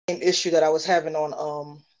issue that I was having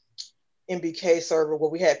on MBK server where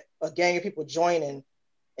we had a gang of people joining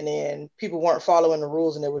and then people weren't following the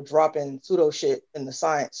rules and they were dropping pseudo shit in the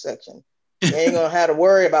science section. You ain't gonna have to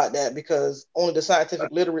worry about that because only the scientific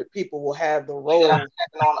literate people will have the role on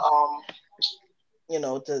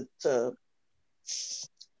to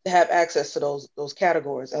have access to those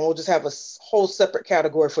categories, and we'll just have a whole separate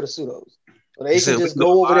category for the pseudos. So they can just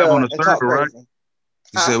go over there and talk crazy. Right?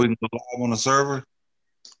 You said we can go live on the server?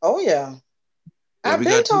 Oh yeah. I've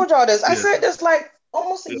been told y'all this. I said this like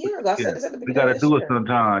almost a year ago. I said this at the beginning. We gotta do it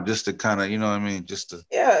sometime just to kind of, you know what I mean? Just to.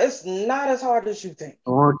 Yeah, it's not as hard as you think.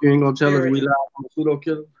 Oh, you ain't gonna tell us we live on the pseudo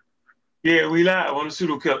killer? Yeah, we live on the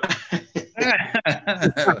pseudo killer.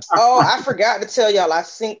 Oh, I forgot to tell y'all. I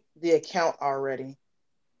synced the account already.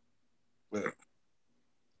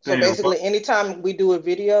 So basically, anytime we do a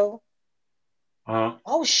video,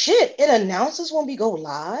 oh shit! It announces when we go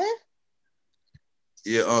live.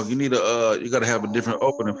 Yeah, you need you gotta have a different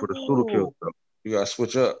opening for the pseudo kill. You gotta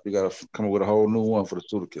switch up. You gotta come up with a whole new one for the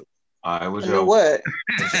pseudo kill. All right, what's your what?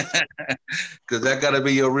 Because that gotta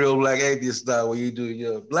be your real black atheist style where you do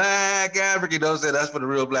your black African. You know what I'm saying? That's for the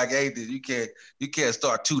real black atheist. You can't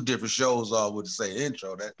start two different shows all with the same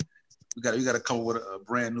intro. That you gotta come up with a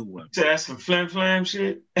brand new one. So that's some flim flam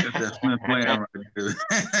shit. That's flim flam right there.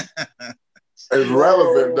 It's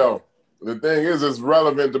relevant though. The thing is, it's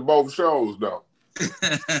relevant to both shows though.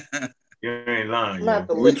 You ain't lying.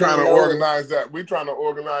 We're trying to organize that. We're trying to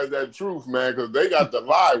organize that truth, man, because they got the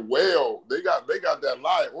lie well. They got that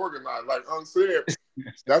lie organized, like unsaid.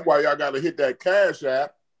 That's why y'all got to hit that Cash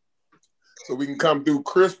App so we can come through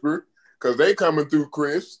CRISPR, because they coming through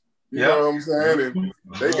Chris. You know what I'm saying? And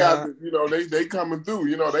they got, they coming through.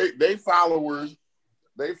 You know, they followers.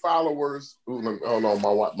 Ooh, hold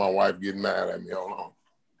on, my wife getting mad at me. Hold on.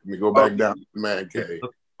 Let me go back down to the man cave.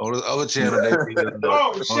 On the other channel,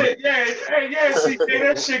 oh shit! Yeah, hey, yeah. See,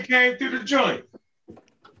 that shit came through the joint.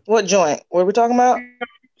 What joint? What are we talking about?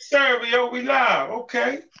 Server, yo, we live.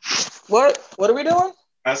 Okay. What are we doing?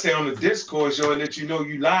 I say on the Discord, yo, let you know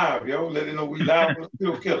you live, yo. Let it know we live with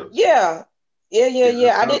Pseudo Killer. Yeah.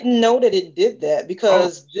 I didn't know that it did that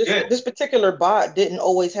because this particular bot didn't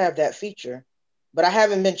always have that feature. But I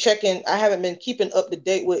haven't been keeping up to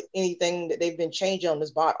date with anything that they've been changing on this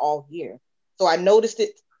bot all year. So I noticed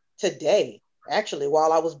it today, actually,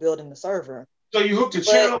 while I was building the server. So you hooked the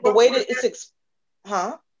channel the up way that it's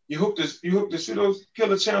You hooked the Pseudo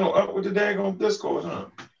Killer channel up with the daggone Discord,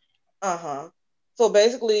 huh? So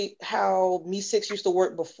basically how Me6 used to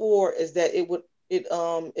work before is that it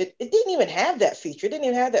didn't even have that feature. It didn't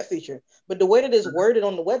even have that feature. But the way that it's worded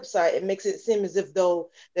on the website, it makes it seem as if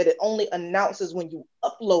though that it only announces when you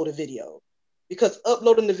upload a video, because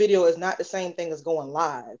uploading the video is not the same thing as going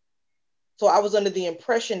live. So I was under the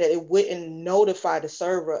impression that it wouldn't notify the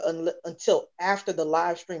server until after the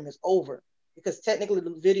live stream is over, because technically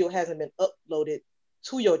the video hasn't been uploaded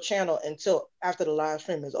to your channel until after the live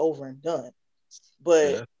stream is over and done.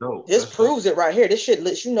 But this proves it right here. This shit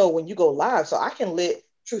lets you know when you go live. So I can let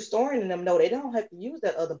True Story and them know they don't have to use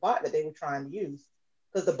that other bot that they were trying to use.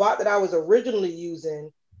 Because the bot that I was originally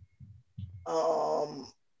using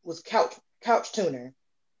was Couch Tuner.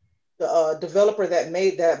 The developer that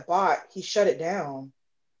made that bot, he shut it down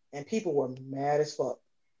and people were mad as fuck.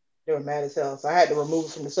 They were mad as hell. So I had to remove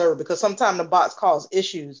it from the server because sometimes the bots cause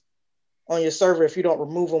issues on your server if you don't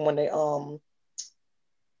remove them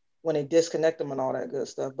when they disconnect them and all that good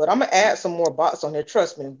stuff. But I'm gonna add some more bots on there.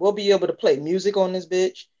 Trust me. We'll be able to play music on this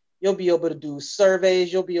bitch. You'll be able to do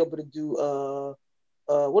surveys. You'll be able to do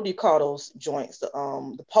what do you call those joints?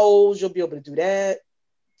 The polls. You'll be able to do that.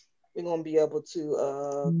 We're gonna be able to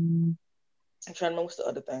I'm trying to remember what's the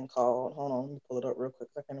other thing called. Hold on, let me pull it up real quick.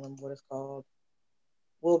 I can't remember what it's called.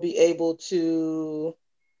 We'll be able to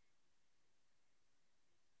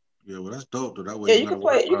well, that's dope though. That way you can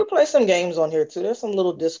play some games on here too. There's some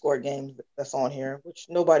little Discord games that's on here, which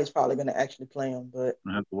nobody's probably gonna actually play them, but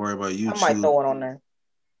I have to worry about YouTube. I might throw it on there.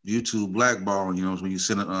 YouTube blackballing, when you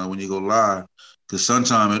send it when you go live, because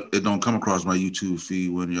sometimes it don't come across my YouTube feed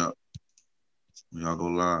when y'all go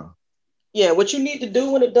live. Yeah, what you need to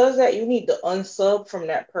do when it does that, you need to unsub from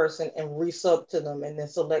that person and resub to them and then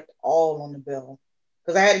select all on the bell.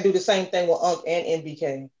 Because I had to do the same thing with Unc and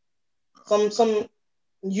NBK. Some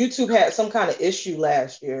YouTube had some kind of issue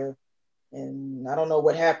last year, and I don't know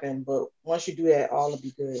what happened, but once you do that, all will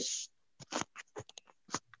be good.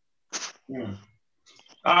 Yeah.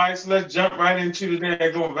 All right, so let's jump right into the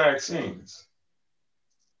daggone vaccines.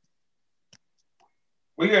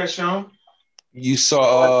 What you got, Sean? You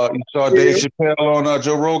saw Dave Chappelle on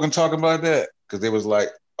Joe Rogan talking about that, because they was like,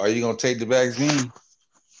 "Are you gonna take the vaccine?"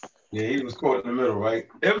 Yeah, he was caught in the middle, right?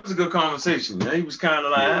 It was a good conversation. Man. He was kind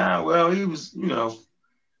of like, well, he was,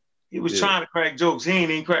 he was trying to crack jokes. He ain't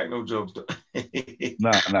even crack no jokes though.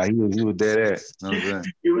 Nah, he was dead ass. You know what I'm saying?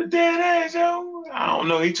 He was dead ass, yo. I don't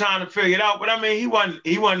know. He trying to figure it out, but I mean, he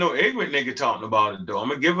wasn't no ignorant nigga talking about it though. I'm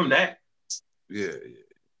gonna give him that. Yeah.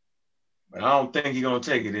 But I don't think he gonna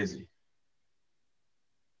take it, is he?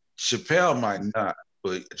 Chappelle might not,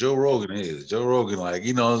 but Joe Rogan is. Joe Rogan, like,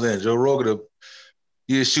 you know what I'm saying? Joe Rogan,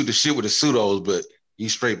 he'll shoot the shit with the pseudos, but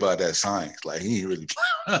he's straight by that science. Like, he ain't really, you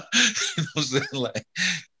know what I'm saying? Like,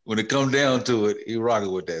 when it comes down to it, he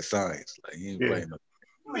rocking with that science. Like, he ain't playing no.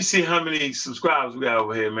 Let me see how many subscribers we got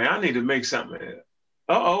over here, man. I need to make something here.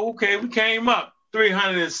 Okay, we came up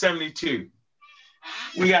 372.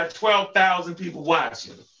 We got 12,000 people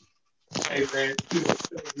watching. Hey, man,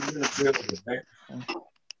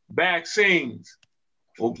 vaccines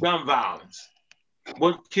or gun violence.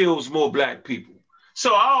 What kills more black people?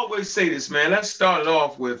 So I always say this, man. Let's start it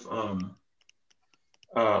off with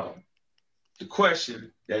the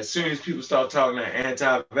question that as soon as people start talking that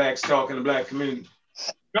anti-vax talk in the black community,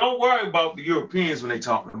 don't worry about the Europeans when they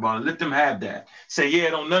talking about it. Let them have that. Say, yeah,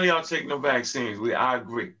 don't none of y'all take no vaccines. I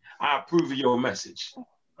agree. I approve of your message.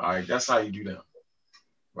 All right, that's how you do that.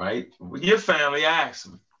 Right? With your family, ask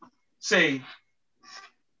them. Say,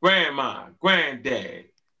 grandma, granddad,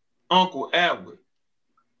 Uncle Edward,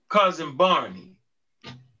 cousin Barney,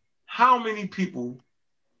 how many people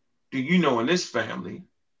do you know in this family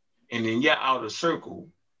and in your outer circle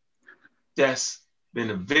that's been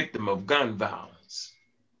a victim of gun violence?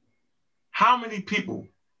 How many people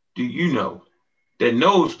do you know that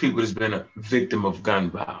knows people that's been a victim of gun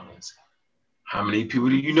violence? How many people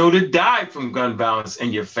do you know that died from gun violence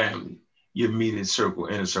in your family, your immediate circle,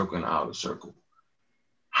 inner circle, and outer circle?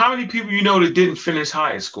 How many people you know that didn't finish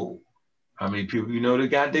high school? How many people you know that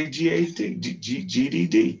got their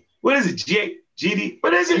GDD? What is it? GD?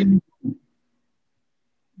 What is it?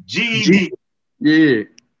 GED. Yeah.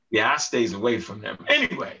 Yeah, I stays away from them.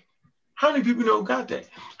 Anyway, how many people you know got that?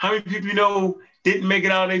 How many people you know didn't make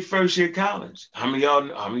it out of their first year of college? How many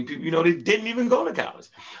people you know that didn't even go to college?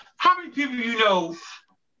 How many people you know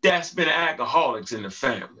that's been alcoholics in the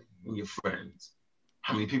family and your friends?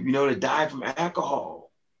 How many people you know that died from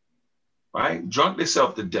alcohol, right? Drunk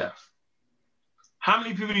themselves to death. How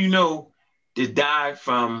many people do you know that died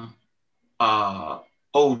from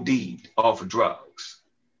OD off of drugs,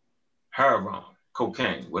 heroin,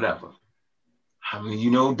 cocaine, whatever? How many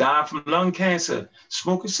you know died from lung cancer,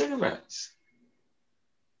 smoking cigarettes?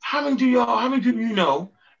 How many people you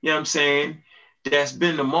know what I'm saying, that's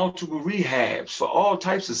been to multiple rehabs for all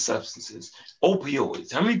types of substances,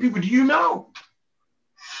 opioids? How many people do you know?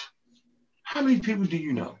 How many people do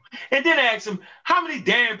you know? And then ask them, how many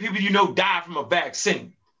damn people you know died from a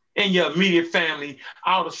vaccine in your immediate family,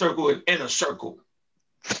 outer circle, and inner circle?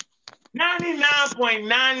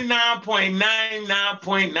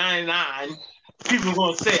 99.99.99.99 people are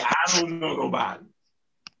going to say, I don't know nobody.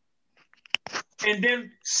 And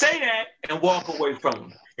then say that and walk away from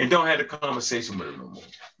them and don't have a conversation with them no more.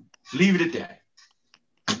 Leave it at that.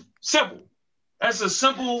 Simple. That's a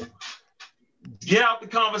simple get out the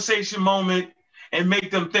conversation moment and make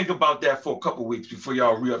them think about that for a couple weeks before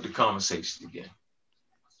y'all re-up the conversation again.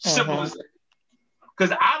 Simple as that.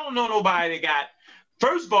 Because I don't know nobody that got,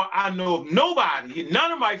 first of all, I know of nobody,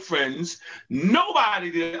 none of my friends, nobody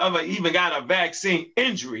that ever even got a vaccine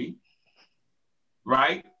injury,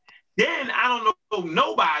 right? Then I don't know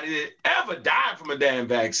nobody that ever died from a damn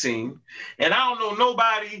vaccine. And I don't know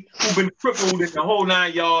nobody who's been crippled in the whole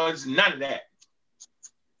 9 yards, none of that.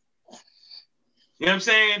 You know what I'm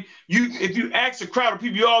saying? If you ask a crowd of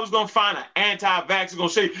people, you're always going to find an anti-vaxxer going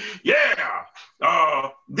to say, yeah,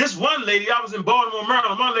 this one lady, I was in Baltimore,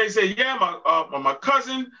 Maryland. One lady said, yeah, my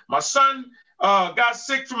cousin, my son got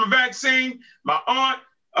sick from a vaccine. My aunt,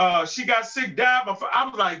 she got sick, died. I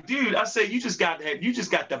was like, dude, I said, you just got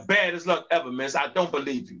the baddest luck ever, man. I don't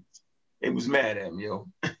believe you. They was mad at me, yo.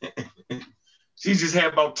 She just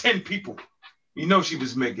had about 10 people. You know she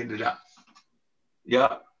was making it up.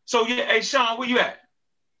 Yeah. So, yeah, hey, Sean, where you at?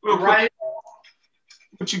 Real quick. Right.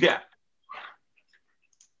 What you got?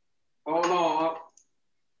 Hold on.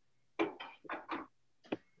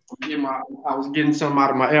 I was getting something out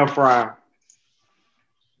of my air fryer.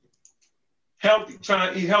 Healthy,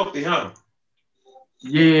 trying to eat healthy, huh?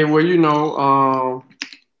 Yeah, well,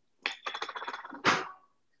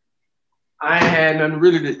 I ain't had nothing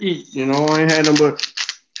really to eat, I ain't had nothing but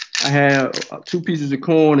I had 2 pieces of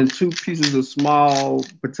corn and 2 pieces of small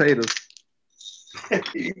potatoes.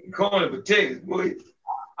 Corn and potatoes, boy.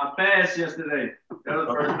 I fasted yesterday. That was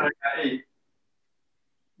the first thing I ate.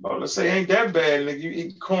 Well, let's say ain't that bad. Nigga, you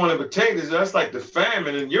eat corn and potatoes. That's like the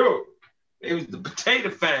famine in Europe. It was the potato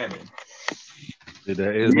famine. Did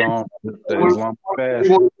the Islam fast?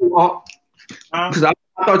 Because I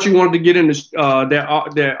thought you wanted to get into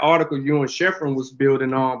that article you and Sheffrin was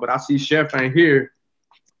building on, but I see Sheff ain't here.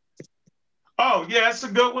 Oh, yeah, that's a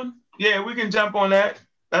good one. Yeah, we can jump on that.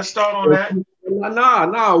 Let's start on that.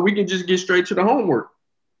 Nah, we can just get straight to the homework.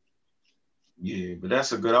 Yeah, but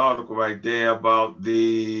that's a good article right there about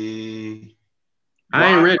the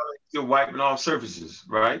I ain't ready. Still wiping off surfaces,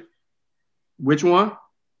 right? Which one?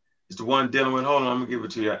 It's the one dealing with. Hold on, I'm gonna give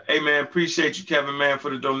it to you. Hey man, appreciate you, Kevin, man,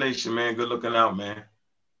 for the donation, man. Good looking out, man.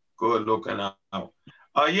 Good looking out.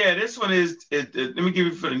 Yeah, this one is. Let me give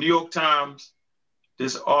you for the New York Times.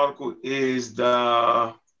 This article is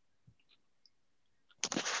the.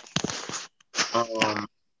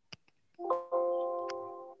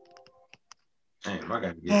 Damn, I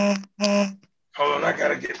gotta get. Hold on, I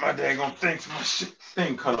gotta get my daggone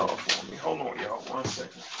thing cut off for me. Hold on, y'all. 1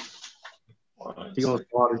 second. He gonna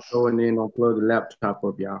start the show and then gonna plug the laptop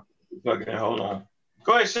up, y'all. Okay, hold on.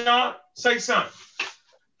 Go ahead, Sean. Say something.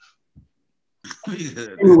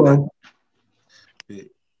 Anyway.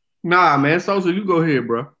 Nah, man. Sosa, you go ahead,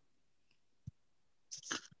 bro.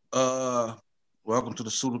 Welcome to the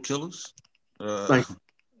Pseudo Killers. Thank you.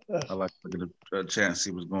 I like to get a chance to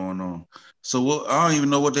see what's going on. So I don't even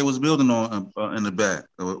know what they was building on in the back.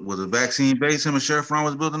 Was it vaccine base him and Sheriff Ron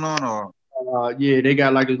was building on, or? Yeah, they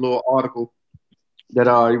got like this little article that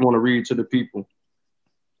you want to read to the people.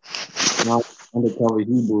 Now, undercover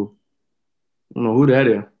Hebrew. I don't know who that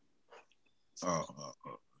is.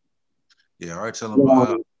 Yeah, all right. Tell them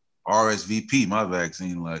my RSVP, my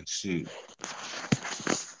vaccine. Like shit.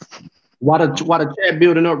 Why the chat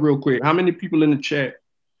building up real quick? How many people in the chat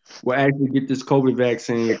will actually get this COVID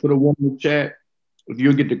vaccine? Put a one in the chat if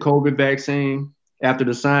you'll get the COVID vaccine after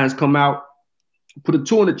the signs come out. Put a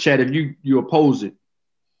 2 in the chat if you oppose it.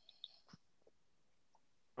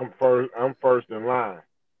 I'm first in line.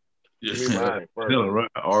 Yeah,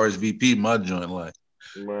 RSVP, my joint. Like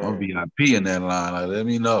I'm VIP in that line. Like let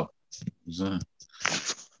me know.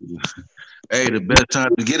 Hey, the best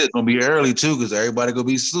time to get it gonna be early too, because everybody gonna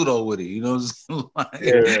be pseudo with it. You know what I'm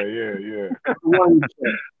saying? Yeah.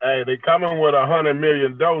 Hey, they coming with 100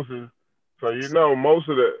 million doses, so you know most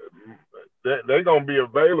of they're gonna be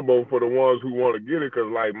available for the ones who want to get it,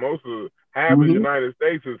 because like half of the United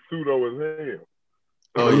States is pseudo as hell.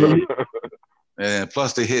 Oh yeah. And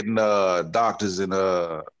plus they're hitting doctors and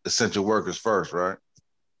essential workers first, right?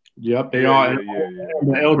 Yep, they are. Yeah.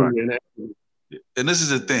 The elderly. Right. And this is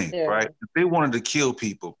the thing, right? If they wanted to kill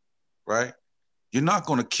people, right? You're not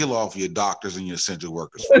going to kill off your doctors and your essential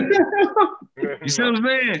workers. You see what I'm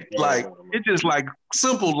saying? Like, it's just like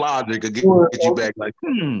simple logic to get you back. Like,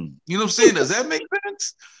 you know what I'm saying? Does that make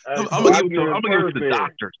sense? I'm gonna give it to the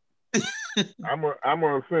doctors. I'm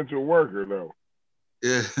an essential worker though.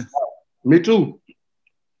 Yeah. Me too.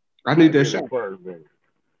 I need that shot.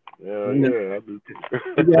 Yeah, I do too.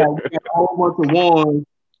 We got a whole bunch of 1s,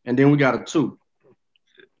 and then we got a 2.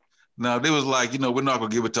 Now they was like, we're not gonna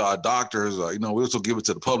give it to our doctors, or we'll also give it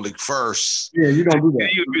to the public first. Yeah, you don't do that.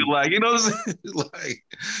 And you'd be like, what I'm saying? Like,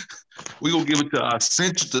 we're gonna give it to our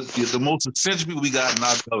the most essential people we got in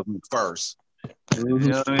our government first. Mm-hmm. You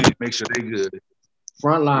know what I mean? Make sure they good.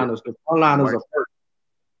 Frontliners, the frontliners are first.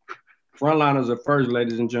 Frontliners are first,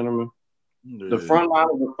 ladies and gentlemen. Yeah. The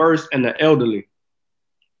frontliners are first, and the elderly.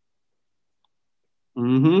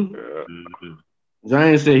 Mm-hmm. Yeah.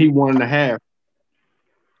 James said he wanted a half.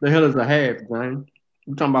 The hell is a half, James?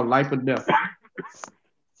 You talking about life or death? I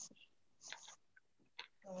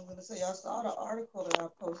was gonna say, y'all saw the article that I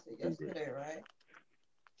posted yesterday, right?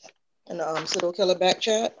 In the Pseudo Killer back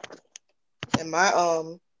chat. In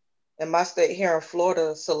my state here in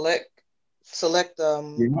Florida, select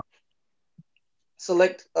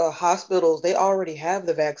hospitals, they already have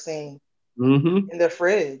the vaccine in their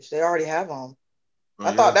fridge. They already have them.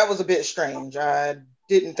 I thought that was a bit strange. I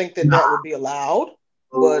didn't think that would be allowed,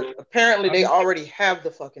 but apparently they already have the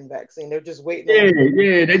fucking vaccine. They're just waiting.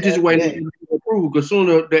 They just waiting to approve. Because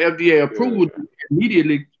sooner the FDA approves,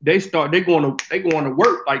 immediately they going to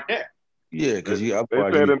work like that. Yeah, because they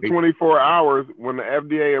said in 24 hours, when the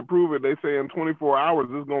FDA approve it, they say in 24 hours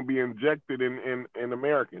it's going to be injected in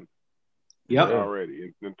Americans. Yep.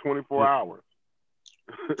 Already in 24 hours.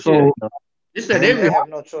 So they said they have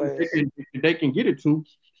no choice. They can get it to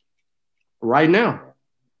right now.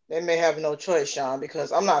 They may have no choice, Sean,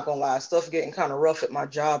 because I'm not gonna lie, stuff getting kind of rough at my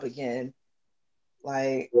job again.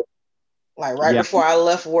 Like right before I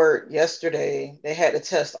left work yesterday, they had to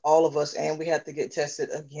test all of us, and we had to get tested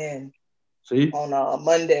again. See? on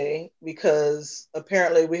Monday because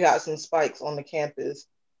apparently we got some spikes on the campus.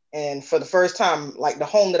 And for the first time, like the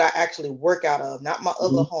home that I actually work out of, not my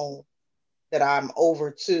other home that I'm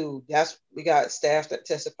over to, we got staff that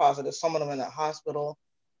tested positive, some of them in the hospital.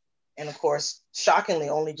 And of course, shockingly,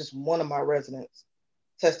 only just one of my residents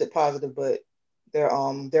tested positive, but they're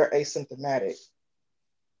asymptomatic.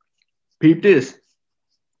 Peep this.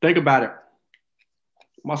 Think about it.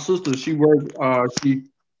 My sister, she works.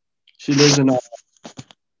 She lives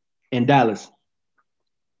in Dallas.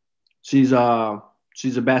 She's a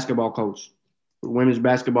basketball coach for the women's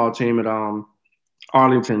basketball team at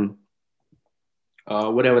Arlington,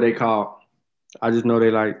 whatever they call. I just know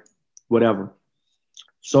they like whatever.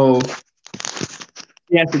 So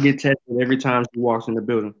she has to get tested every time she walks in the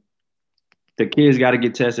building. The kids got to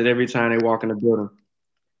get tested every time they walk in the building.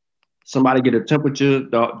 Somebody get a temperature,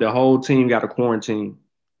 the whole team got a quarantine.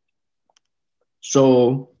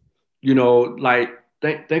 So, like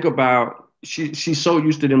think about she's so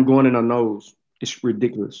used to them going in her nose. It's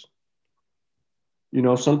ridiculous.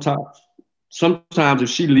 Sometimes if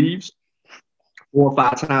she leaves 4 or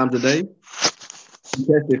 5 times a day, she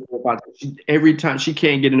tested 4 or 5 times. Every time she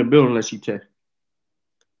can't get in the building unless she tests.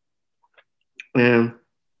 And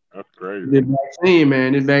that's crazy.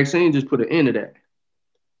 This vaccine just put an end to that.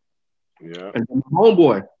 Yeah. And my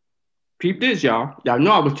homeboy, peep this, y'all. Y'all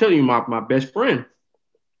know I was telling you my best friend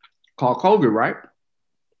caught COVID, right?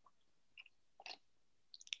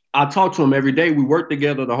 I talk to him every day. We work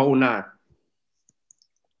together the whole night.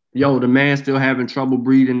 Yo, the man still having trouble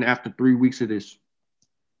breathing after 3 weeks of this.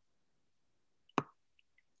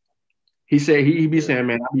 He said he be saying,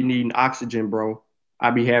 man, I be needing oxygen, bro.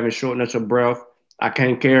 I be having shortness of breath. I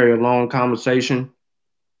can't carry a long conversation.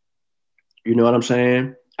 You know what I'm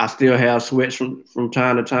saying? I still have sweats from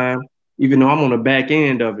time to time, even though I'm on the back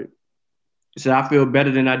end of it. He said, I feel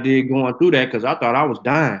better than I did going through that because I thought I was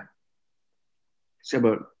dying. He said,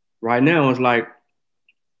 but right now it's like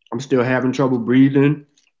I'm still having trouble breathing.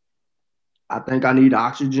 I think I need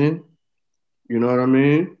oxygen. You know what I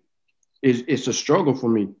mean? It's a struggle for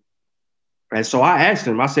me. And so I asked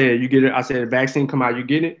him, I said, you get it? I said, the vaccine come out, you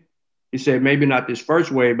get it? He said, maybe not this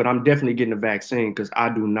first wave, but I'm definitely getting the vaccine because I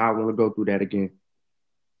do not want to go through that again.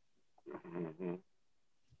 Mm-hmm.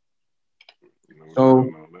 So,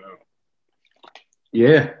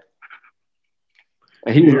 yeah.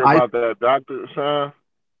 And he you was hear about that doctor, son?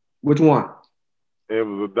 Which one? It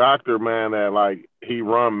was a doctor, man, that like he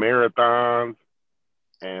run marathons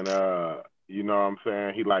and you know what I'm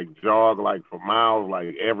saying? He like jog like for miles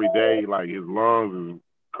like every day, like his lungs is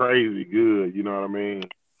crazy good, you know what I mean?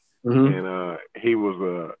 Mm-hmm. And he was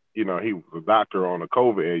a doctor on a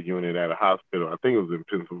COVID unit at a hospital. I think it was in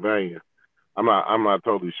Pennsylvania. I'm not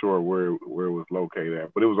totally sure where it was located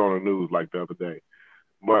at, but it was on the news like the other day.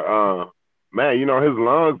 But man, his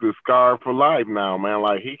lungs is scarred for life now, man.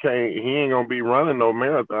 Like he ain't gonna be running no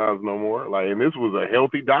marathons no more. Like, and this was a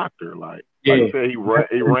healthy doctor. Like you said, he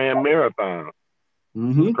ran marathons.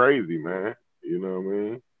 Mm-hmm. It's crazy, man. You know what I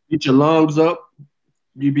mean? Get your lungs up.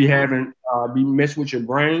 You be having mess with your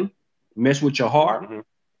brain, mess with your heart. Mm-hmm.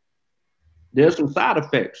 There's some side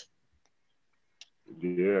effects.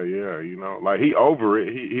 Yeah. Like he over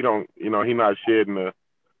it. He don't. He not shedding the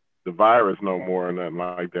virus no more or nothing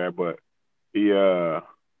like that. But he's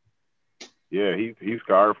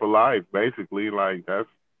scarred for life, basically. Like that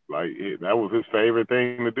was his favorite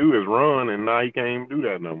thing to do is run, and now he can't even do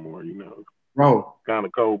that no more. Bro, kind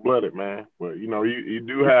of cold blooded, man. But you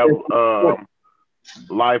do have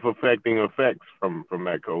life affecting effects from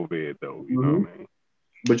that COVID, though. You know what I mean?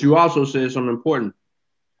 But you also said something important.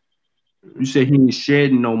 You said he ain't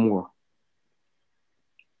shedding no more.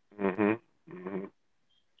 Mm-hmm.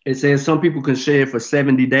 It says some people can shed for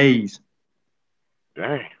 70 days.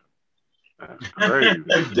 Dang. That's crazy.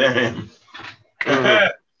 Damn.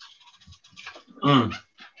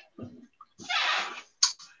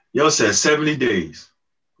 Yo said 70 days.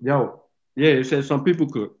 Yo, yeah, it says some people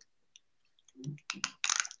could.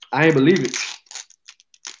 I ain't believe it.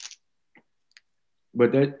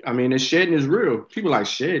 But the shedding is real. People like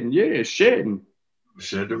shedding. Yeah, it's shedding.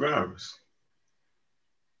 Shed the virus.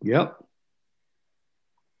 Yep.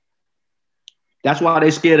 That's why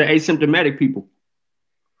they scared of asymptomatic people.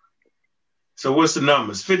 So what's the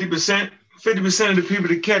numbers? 50%? 50% of the people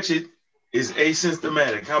that catch it is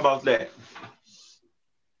asymptomatic. How about that?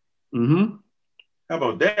 Mm-hmm. How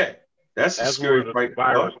about that? That's a scary where the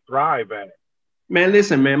virus thrive at. Man,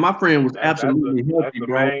 listen, man. My friend was absolutely healthy, that's the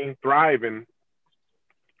bro. main thriving.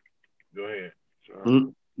 Go ahead.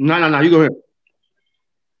 No. You go ahead.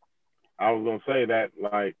 I was gonna say that,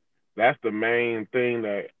 like, that's the main thing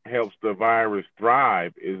that helps the virus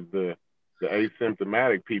thrive is the the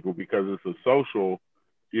asymptomatic people because it's a social,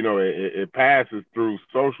 it passes through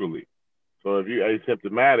socially. So if you're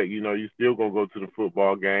asymptomatic, you still gonna go to the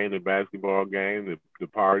football game, the basketball game, the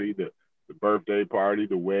party, the birthday party,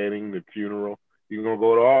 the wedding, the funeral. You're gonna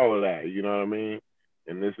go to all of that, you know what I mean?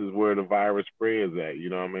 And this is where the virus spreads at, you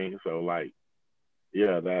know what I mean? So like,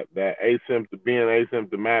 yeah, that being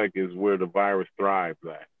asymptomatic is where the virus thrives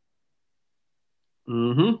at.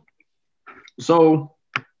 Mm-hmm. So,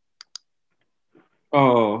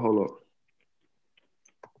 hold up.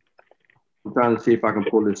 I'm trying to see if I can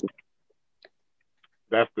pull this up.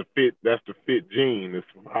 That's the fit gene, the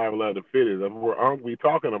survival of the fittest. That's what we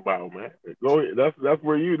talking about, man. Go ahead. That's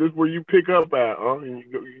where you pick up at, and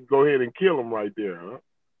you go ahead and kill them right there, huh?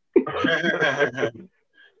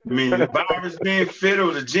 I mean, the virus being fit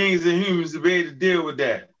or the genes in humans to be able to deal with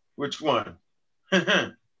that. Which one?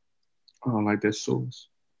 I don't like that source.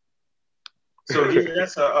 So yeah,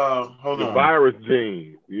 that's a hold on. Virus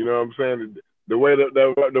gene. You know what I'm saying? The way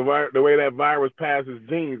that virus passes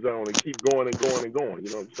genes on and keep going and going and going.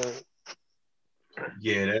 You know what I'm saying?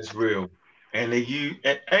 Yeah, that's real. And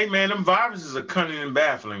hey man, them viruses are cunning and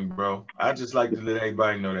baffling, bro. I just like to let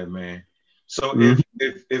everybody know that, man. So if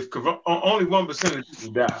only 1% of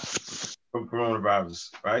people die from coronavirus,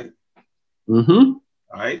 right? Mm-hmm.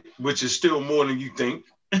 All right, which is still more than you think.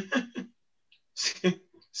 Let's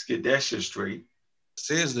get that shit straight.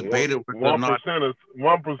 Says debated 1% of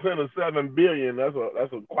 7 billion. That's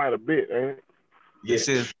quite a bit, ain't it? Yeah. It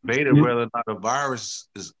says debated whether or not the virus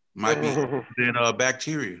might be than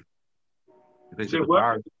bacteria.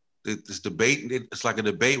 It's debate. It's like a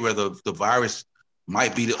debate whether the virus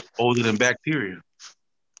might be older than bacteria.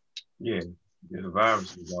 Yeah, the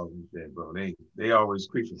virus is always there, bro. They always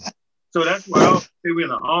creeping. So that's why I always say we're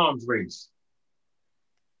in an arms race.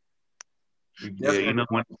 Yeah,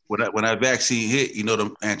 when that vaccine hit,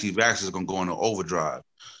 the anti-vaxxers are gonna go into overdrive.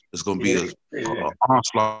 There's gonna be an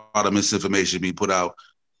onslaught of misinformation being put out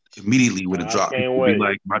immediately when it drops. Be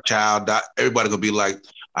like, my child died. Everybody gonna be like,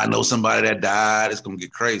 I know somebody that died. It's gonna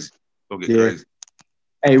get crazy. It's gonna get crazy.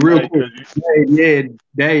 Hey, real quick,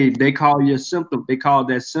 they call your symptom. They call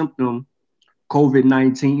that symptom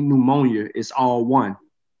COVID-19 pneumonia. It's all one.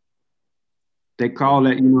 They call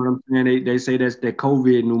that, you know what I'm saying? They say that's the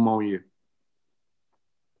COVID pneumonia.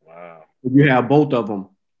 Wow. You have both of them.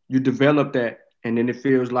 You develop that, and then it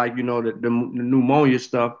feels like, the pneumonia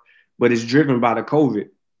stuff, but it's driven by the COVID.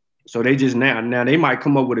 So they just now they might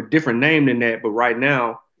come up with a different name than that, but right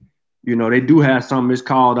now, they do have something. It's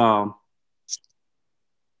called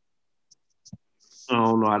I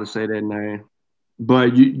don't know how to say that name,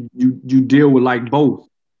 but you deal with like both.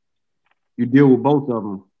 You deal with both of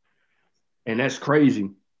them, and that's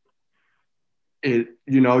crazy. You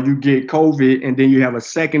get COVID, and then you have a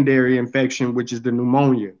secondary infection, which is the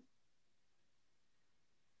pneumonia.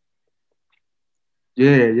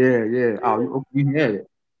 Yeah. Oh, you had it.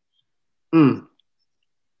 I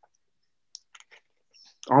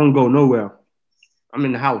don't go nowhere. I'm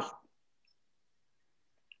in the house.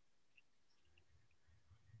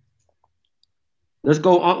 Let's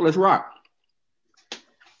go, Unc. Let's rock.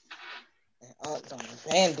 Unc done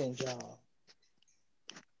abandoned y'all.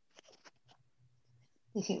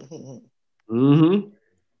 Mm-hmm.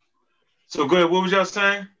 So go ahead. What was y'all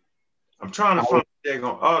saying? I'm trying to find a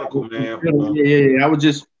daggone article, man. Yeah. I was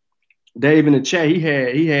just Dave in the chat. He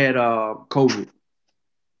had COVID.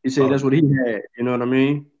 He said that's what he had. You know what I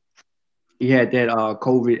mean? He had that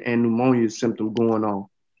COVID and pneumonia symptom going on.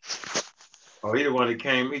 Oh, he the one that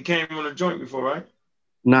came. He came on a joint before, right?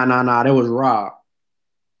 Nah. That was Rob.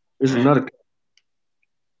 This is another.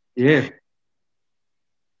 Yeah.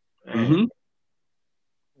 Mm-hmm.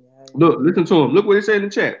 Look, listen to him. Look what he said in the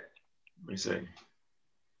chat. Let me see.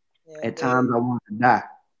 At times I want to die.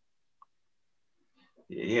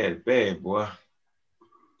 Yeah, it's bad, boy.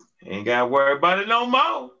 Ain't got to worry about it no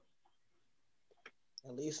more.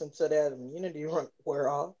 At least until that immunity wear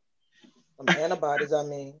off. Antibodies, I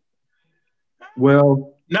mean.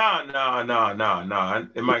 Well. No.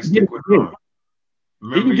 It might stick with him.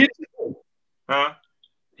 He can get it again. Huh?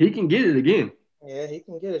 He can get it again. Yeah, he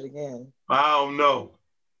can get it again. I don't know.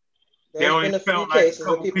 There's been a few cases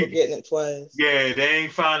of people getting it twice. Yeah, they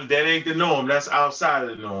ain't found that ain't the norm. That's outside of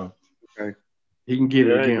the norm. Okay. He can get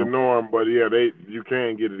it again. Ain't the norm, but yeah, you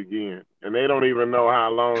can get it again. And they don't even know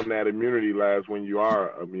how long that immunity lasts when you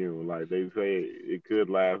are immune. Like they say it could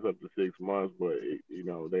last up to 6 months, but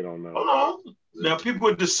they don't know. Hold on. Now people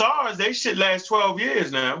with the SARS, they shit last 12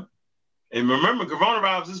 years now. And remember,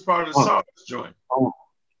 coronavirus is part of the SARS joint.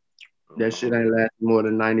 That shit ain't lasting more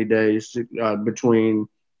than 90 days, between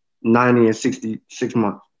 90 and 66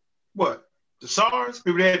 months. What? The SARS?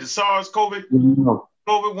 People that had the SARS COVID? No,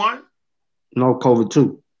 COVID-1? no,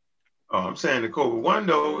 COVID-2. Oh, I'm saying the COVID-1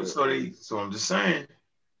 though. So I'm just saying.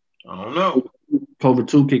 I don't know.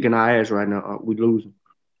 COVID-2 kicking our ass right now. We losing.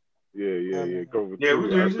 Yeah. COVID. Yeah, we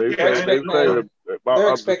losing.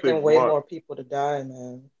 They're expecting way more people to die,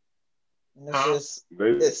 man. And it's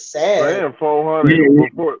it's sad. Saying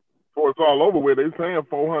 400 before it's all over with. They saying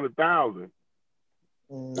 400,000.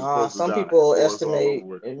 Nah, some people estimate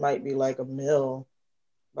it might be like 1 million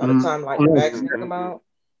by the time like the vaccine come out.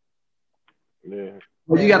 Yeah.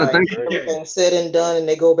 Well, you got to think. Everything's said and done, and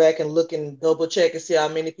they go back and look and double check and see how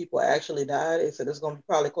many people actually died. They said it's going to be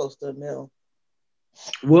probably close to 1 million.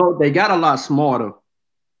 Well, they got a lot smarter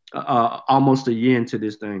almost a year into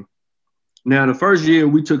this thing. Now, the first year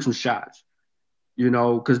we took some shots,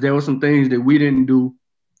 because there were some things that we didn't do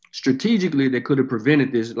strategically that could have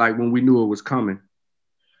prevented this, like when we knew it was coming.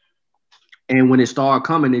 And when it started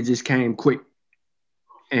coming, it just came quick.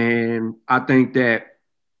 And I think that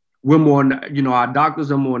we're more, our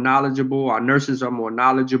doctors are more knowledgeable, our nurses are more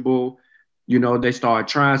knowledgeable. They started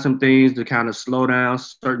trying some things to kind of slow down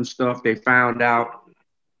certain stuff. They found out,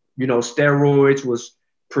 steroids was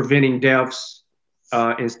preventing deaths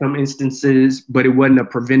in some instances, but it wasn't a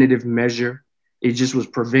preventative measure. It just was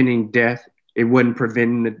preventing death. It wasn't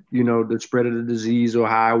preventing the spread of the disease or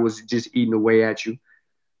how it was just eating away at you.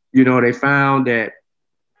 They found that,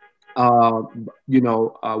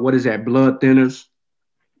 what is that? Blood thinners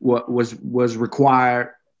was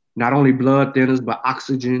required. Not only blood thinners, but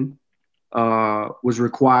oxygen was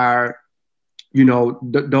required.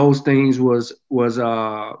 Those things was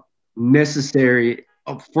necessary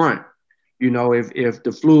up front. If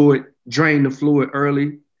the fluid, drain the fluid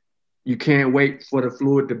early, you can't wait for the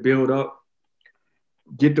fluid to build up.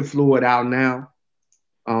 Get the fluid out now.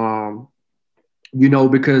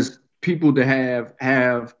 Because people that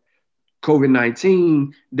have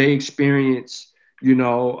COVID-19, they experience,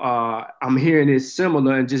 I'm hearing it's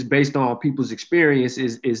similar, and just based on people's experience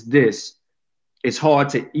is this. It's hard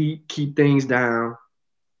to eat, keep things down.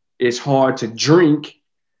 It's hard to drink.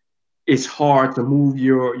 It's hard to move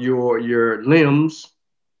your limbs.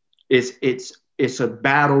 It's a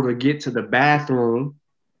battle to get to the bathroom.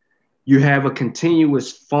 You have a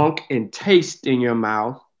continuous funk and taste in your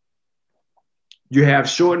mouth. You have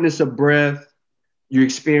shortness of breath. You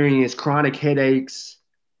experience chronic headaches.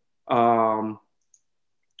 You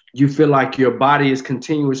feel like your body is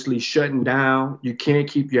continuously shutting down. You can't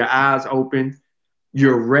keep your eyes open.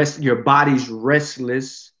 Your body's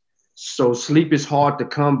restless. So sleep is hard to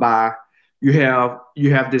come by. You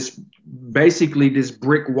have this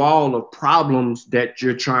brick wall of problems that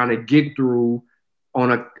you're trying to get through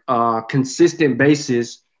on a consistent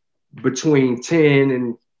basis between 10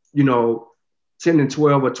 and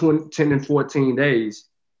 12 or 10 and 14 days.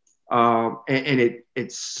 And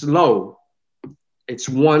it's slow. It's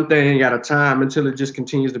one thing at a time until it just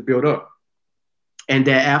continues to build up. And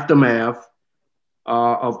that aftermath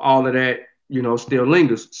of all of that, still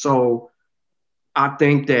lingers. So I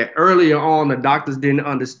think that earlier on, the doctors didn't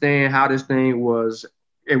understand how this thing was.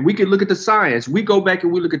 And we could look at the science. We go back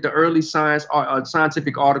and we look at the early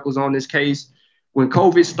scientific articles on this case. When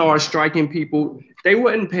COVID started striking people, they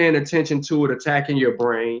weren't paying attention to it attacking your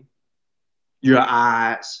brain, your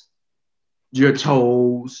eyes, your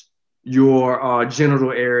toes, your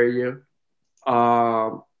genital area.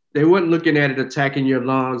 They weren't looking at it attacking your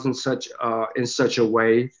lungs in such a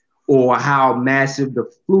way, or how massive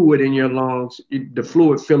the fluid in your lungs, the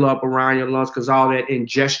fluid fill up around your lungs because all that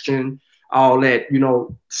ingestion, all that,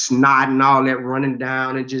 snot and all that running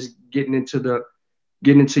down and just getting into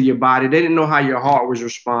your body. They didn't know how your heart was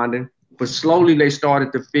responding, but slowly they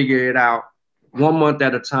started to figure it out 1 month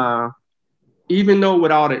at a time. Even though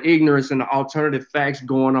with all the ignorance and the alternative facts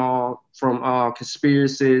going on from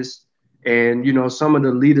conspiracies and, some of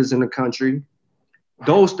the leaders in the country,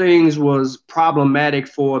 those things was problematic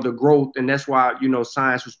for the growth. And that's why,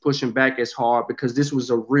 science was pushing back as hard, because this was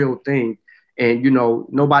a real thing. And,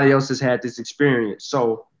 nobody else has had this experience.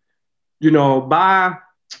 So, by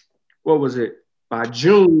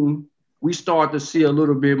June, we start to see a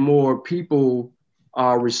little bit more people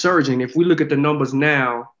resurging. If we look at the numbers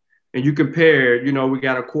now and you compare, we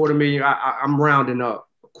got 250,000, I'm rounding up,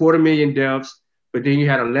 250,000 deaths, but then you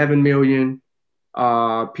had 11 million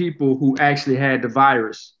people who actually had the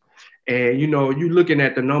virus. And, you're looking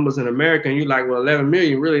at the numbers in America and you're like, well, 11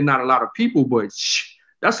 million, really not a lot of people, but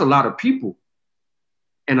that's a lot of people.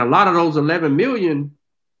 And a lot of those 11 million,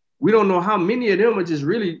 we don't know how many of them are just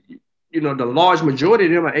really, the large majority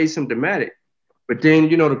of them are asymptomatic. But then,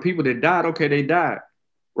 the people that died, okay, they died,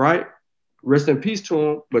 right? Rest in peace to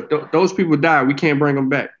them. But those people died. We can't bring them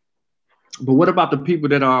back. But what about the people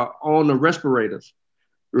that are on the respirators?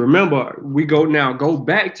 Remember, we go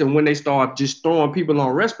back to when they started just throwing people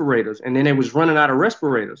on respirators, and then they was running out of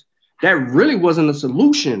respirators. That really wasn't a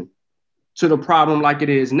solution to the problem like it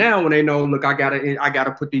is now, when they know, look, I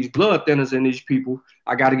gotta put these blood thinners in these people.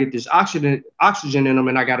 I gotta get this oxygen in them,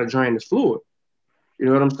 and I gotta drain this fluid. You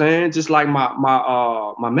know what I'm saying? Just like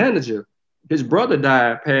my manager, his brother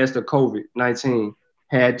died, passed of COVID-19,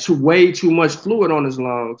 had way too much fluid on his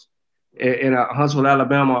lungs in a Huntsville,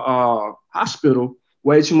 Alabama hospital.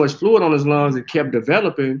 Way too much fluid on his lungs. It kept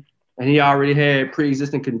developing, and he already had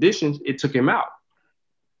pre-existing conditions. It took him out.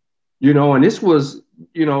 You know, and this was,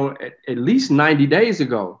 you know, at least 90 days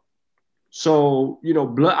ago. So, you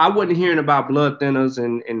know, I wasn't hearing about blood thinners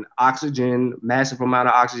and oxygen, massive amount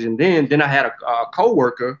of oxygen. Then I had a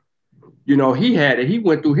coworker, you know, he had it. He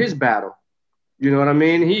went through his battle. You know what I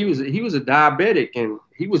mean? He was a diabetic, and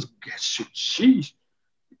he was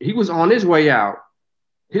on his way out.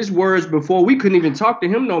 His words before we couldn't even talk to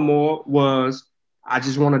him no more was, "I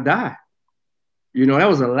just want to die." You know, that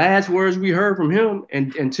was the last words we heard from him,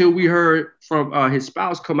 and until we heard from his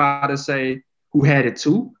spouse come out and say, who had it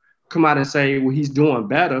too, come out and say, well, he's doing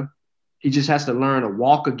better. He just has to learn to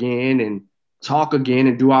walk again and talk again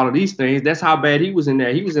and do all of these things. That's how bad he was in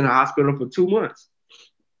there. He was in the hospital for 2 months.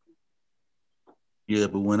 Yeah,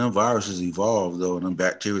 but when them viruses evolve, though, and them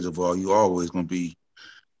bacteria evolve, you're always going to be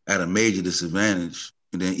at a major disadvantage.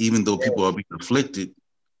 And then even though people are being afflicted,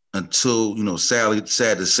 until, you know, sad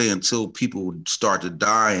to say, until people start to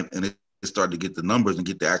die and they start to get the numbers and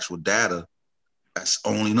get the actual data, that's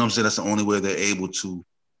only, you know what I'm saying, that's the only way they're able to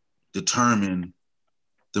determine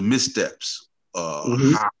the missteps, how,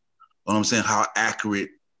 you know what I'm saying, how accurate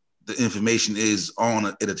the information is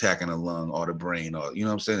on it attacking a lung or the brain, or, you know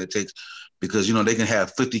what I'm saying, it takes, because, you know, they can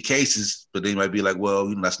have 50 cases, but they might be like, well,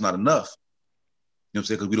 you know, that's not enough. You know what I'm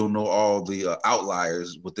saying? Because we don't know all the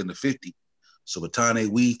outliers within the 50. So by the time they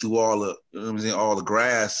weed through all the, you know what I'm saying, all the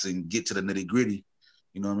grass and get to the nitty gritty,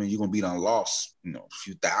 you know what I mean, you're gonna be on lost, you know, a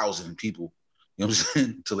few thousand people, you know what I'm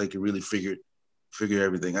saying, until they can really figure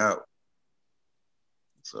everything out.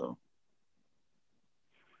 So.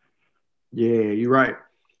 Yeah, you're right.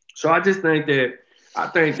 So I just think that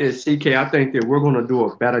CK, I think that we're gonna do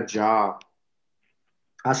a better job.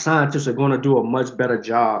 Our scientists are gonna do a much better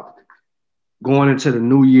job going into the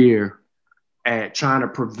new year at trying to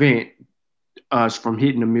prevent us from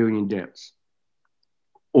hitting 1 million deaths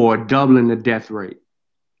or doubling the death rate.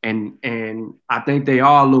 And I think they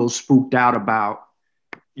are a little spooked out about,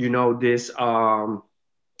 you know, this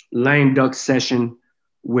lame duck session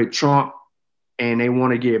with Trump, and they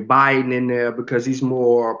want to get Biden in there because he's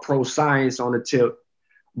more pro-science on the tip,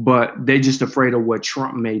 but they're just afraid of what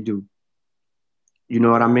Trump may do. You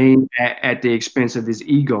know what I mean? At the expense of his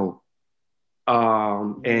ego.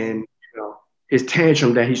 And, you know, his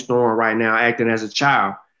tantrum that he's throwing right now, acting as a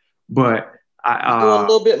child. But he's doing a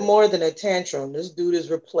little bit more than a tantrum. This dude is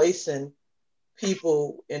replacing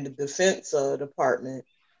people in the defense department,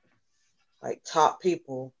 like top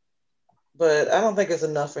people. But I don't think it's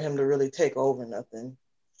enough for him to really take over nothing.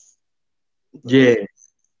 Yeah.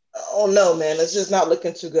 Oh no, man, it's just not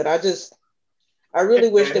looking too good. I really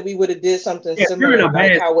wish that we would have did something similar,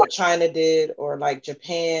 like how what China did, or like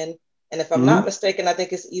Japan. And if I'm not mistaken, I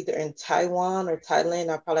think it's either in Taiwan or Thailand.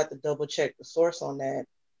 I'll probably have to double check the source on that.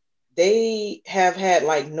 They have had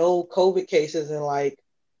like no COVID cases in like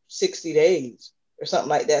 60 days or something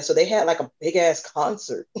like that. So they had like a big ass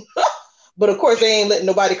concert. But of course they ain't letting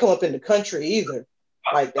nobody come up in the country either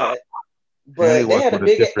like that. But they had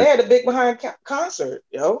a big behind concert,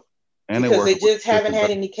 yo. And because they just haven't had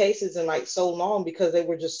any cases in like so long, because they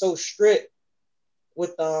were just so strict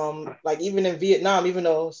with like even in Vietnam, even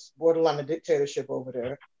though it's borderline a dictatorship over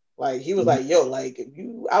there, like he was like, yo, like if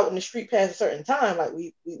you out in the street past a certain time, like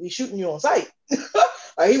we shooting you on sight.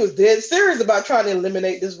 Like he was dead serious about trying to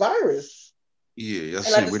eliminate this virus. Yeah,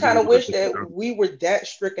 and I just kind of wish that we were that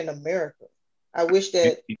strict in America. I wish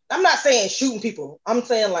that, I'm not saying shooting people, I'm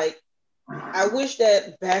saying like, I wish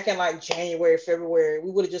that back in like January, February, we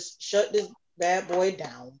would have just shut this bad boy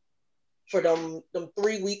down for them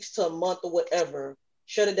 3 weeks to a month or whatever.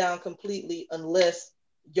 Shut it down completely, unless,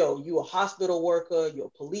 yo, you a hospital worker, you're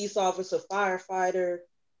a police officer, firefighter,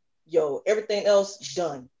 yo, everything else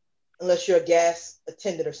done. Unless you're a gas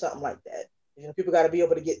attendant or something like that. You know, people got to be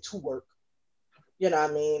able to get to work. You know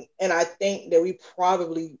what I mean? And I think that we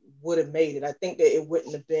probably would have made it. I think that it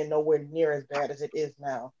wouldn't have been nowhere near as bad as it is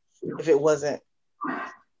now if it wasn't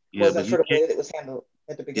for the way that it was handled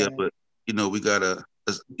at the beginning. Yeah, but you know, we got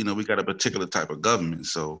a particular type of government,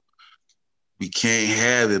 so we can't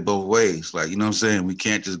have it both ways. Like, you know what I'm saying? We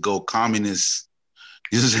can't just go communist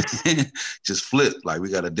just flip. Like we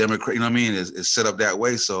got a Democrat, you know what I mean? It's set up that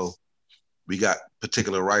way. So we got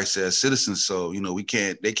particular rights as citizens. So, you know,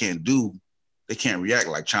 they can't react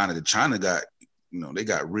like China. The China got, you know, they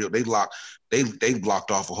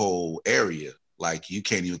blocked off a whole area. Like you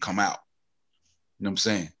can't even come out. You know what I'm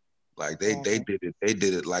saying? Like they did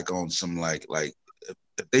it like on some like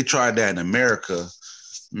if they tried that in America,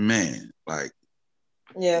 man, like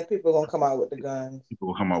yeah, people gonna come out with the guns. People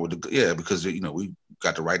will come out with because you know we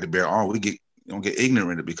got the right to bear arms. We don't get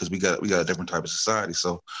ignorant because we got a different type of society.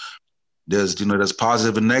 So there's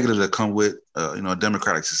positive and negative that come with a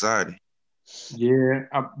democratic society. Yeah,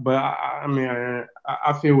 I mean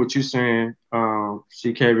I feel what you're saying,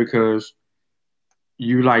 CK, because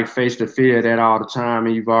you like face the fear of that all the time,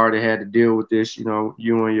 and you've already had to deal with this. You know,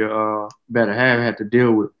 you and your better half had to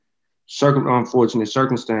deal with unfortunate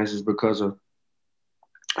circumstances because of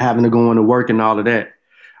having to go into work and all of that.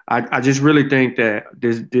 I just really think that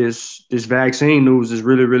this vaccine news is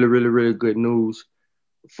really, really, really, really good news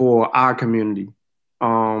for our community.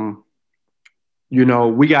 You know,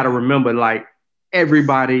 we got to remember, like,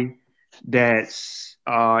 everybody that's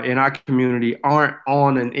in our community aren't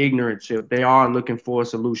on an ignorant tip. They are looking for a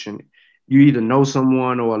solution. You either know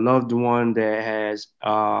someone or a loved one that has,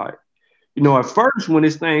 you know, at first when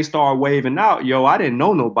this thing started waving out, I didn't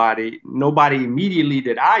know nobody immediately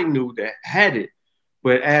that I knew that had it.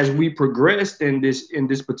 But as we progressed in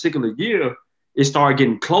this particular year, it started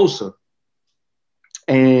getting closer.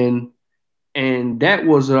 And that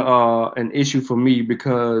was an issue for me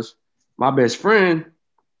because my best friend,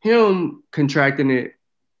 him contracting it,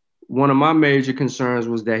 one of my major concerns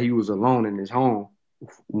was that he was alone in his home.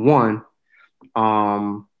 One.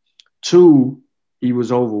 Two, he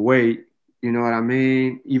was overweight. You know what I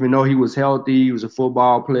mean? Even though he was healthy, he was a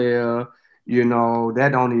football player, you know,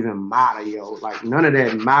 that don't even matter, Like, none of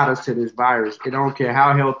that matters to this virus. It don't care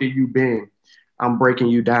how healthy you been. I'm breaking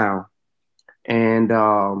you down. And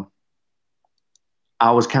I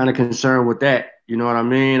was kind of concerned with that. You know what I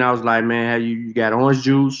mean? I was like, man, you got orange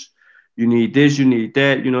juice. You need this, you need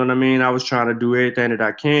that. You know what I mean? I was trying to do everything that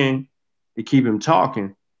I can to keep him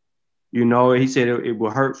talking. You know, he said it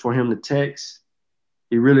would hurt for him to text.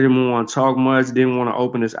 He really didn't want to talk much, didn't want to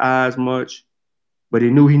open his eyes much, but he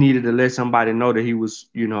knew he needed to let somebody know that he was,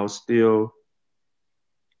 you know, still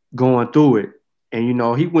going through it. And, you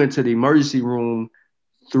know, he went to the emergency room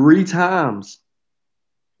 3 times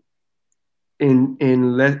in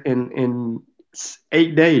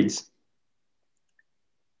 8 days.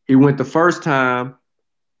 He went the first time,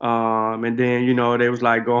 and then, you know, they was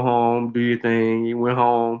like, go home, do your thing. He went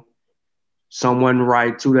home. Something wasn't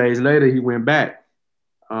right. 2 days later, he went back.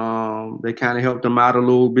 They kind of helped him out a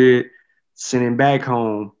little bit, sent him back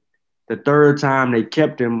home. The third time, they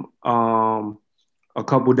kept him a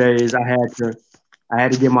couple days. I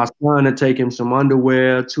had to get my son to take him some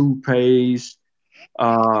underwear, toothpaste,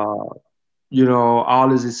 you know, all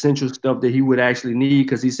his essential stuff that he would actually need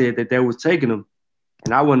because he said that was taking him.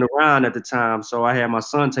 And I wasn't around at the time, so I had my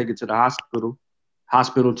son take it to the hospital.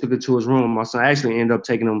 Hospital took it to his room. My son actually ended up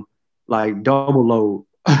taking him like double load.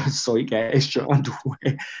 So he got extra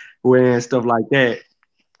underwear and stuff like that.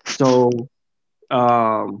 So,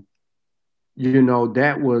 you know,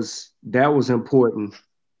 that was important.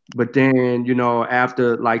 But then, you know,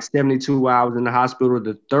 after like 72 hours in the hospital,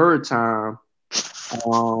 the third time,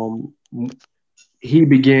 he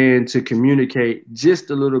began to communicate just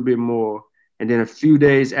a little bit more. And then a few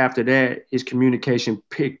days after that, his communication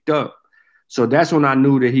picked up. So that's when I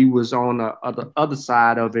knew that he was on the other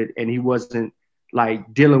side of it and he wasn't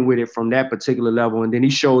like dealing with it from that particular level. And then he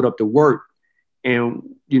showed up to work and,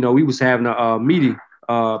 you know, we was having a meeting,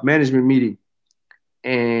 management meeting.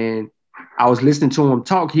 And I was listening to him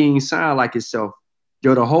talk. He ain't sound like himself.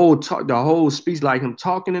 The whole speech, like him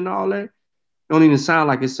talking and all that, don't even sound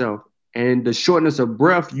like himself. And the shortness of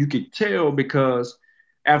breath, you could tell because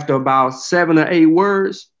after about 7 or 8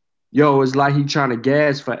 words, it's like he trying to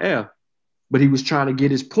gas for air, but he was trying to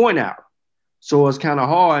get his point out. So it's kind of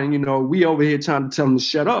hard. And, you know, we over here trying to tell him to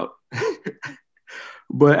shut up.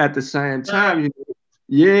 But at the same time,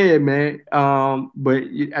 yeah, man. But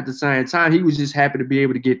at the same time, he was just happy to be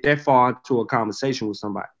able to get that far into a conversation with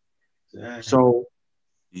somebody. Exactly. So.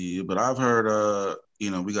 Yeah, but I've heard,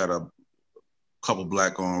 you know, we got a couple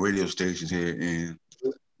Black-owned radio stations here, and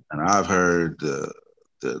I've heard the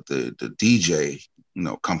DJ, you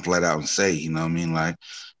know, come flat out and say, you know what I mean, like,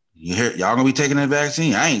 y'all gonna be taking that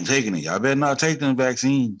vaccine? I ain't taking it. Y'all better not take them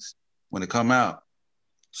vaccines when it come out.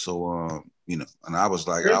 So, you know, and I was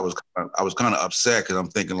like, I was kind of upset because I'm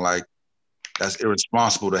thinking like that's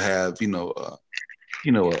irresponsible to have, you know,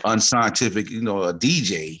 unscientific, you know, a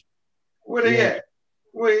DJ. Where they at?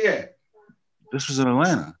 Where you at? This was in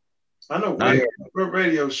Atlanta. I know where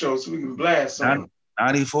radio show, so we can blast something.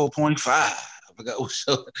 94.5. I forgot what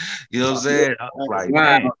show. You know what I'm saying? I was like,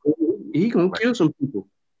 man, he gonna kill some people.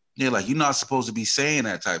 Yeah, like you're not supposed to be saying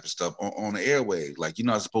that type of stuff on the airwave. Like you're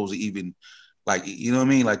not supposed to even, like, you know what I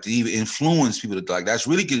mean? Like to even influence people to like that's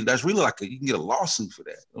really like you can get a lawsuit for that.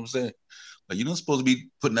 You know what I'm saying? Like you're not supposed to be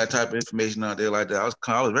putting that type of information out there like that. I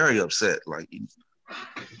was very upset. Like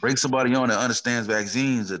bring somebody on that understands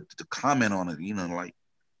vaccines to comment on it. You know, like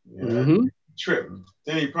tripping.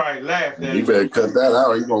 Then he probably laughed at You better cut that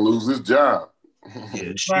out. He's gonna lose his job.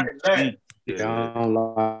 I don't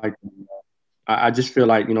like. I just feel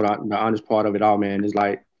like, you know, the honest part of it all, man, is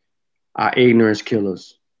like our ignorance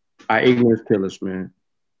killers. Our ignorance killers, man.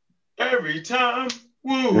 Every time,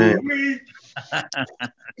 we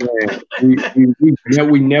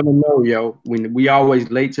never know, yo. We always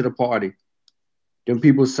late to the party. Them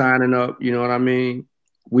people signing up, you know what I mean?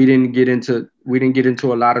 We didn't get into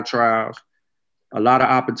a lot of trials. A lot of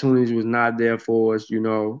opportunities was not there for us, you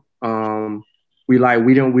know. We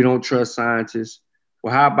don't trust scientists.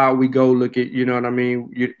 Well, how about we go look at, you know what I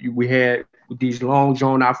mean? We had these long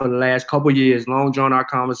drawn out for the last couple of years, long drawn out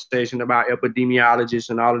conversation about epidemiologists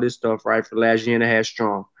and all of this stuff, right? For the last year and a half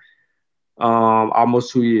strong,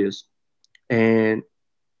 almost 2 years. And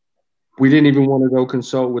we didn't even want to go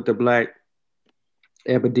consult with the Black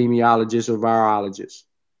epidemiologists or virologists.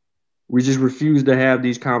 We just refused to have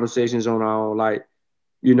these conversations on our own. Like,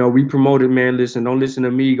 you know, we promoted, man, listen, don't listen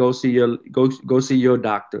to me. Go see your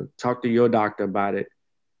doctor. Talk to your doctor about it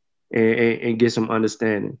and get some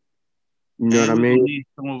understanding. You know what I mean? We need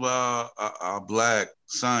some of our Black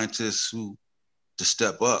scientists to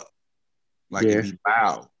step up, like and be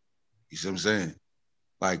loud. You see what I'm saying?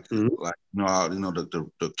 Like, like you know,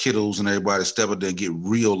 the kiddos and everybody step up there and get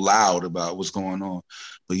real loud about what's going on.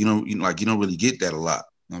 But you don't really get that a lot.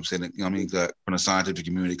 You know what I'm saying? You know what I mean? From the scientific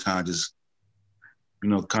community, kind of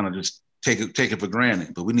just take it for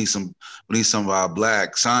granted. But we need some of our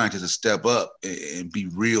Black scientists to step up and be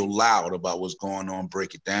real loud about what's going on,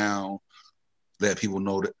 break it down, let people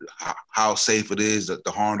know that how safe it is, that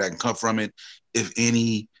the harm that can come from it, if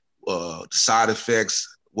any, side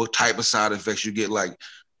effects, what type of side effects you get. Like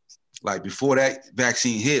before that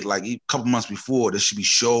vaccine hit, like a couple months before, there should be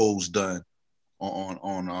shows done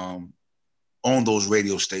on those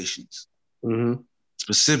radio stations.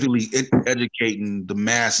 Specifically educating the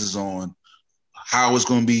masses on how it's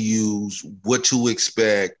going to be used, what to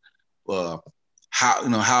expect,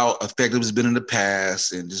 how effective it's been in the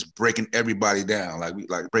past, and just breaking everybody down,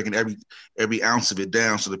 like breaking every ounce of it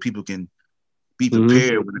down so that people can be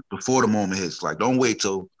prepared before the moment hits. Like, don't wait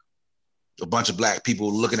till a bunch of Black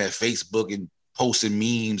people looking at Facebook and posting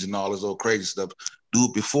memes and all this old crazy stuff. Do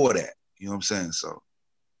it before that. You know what I'm saying? So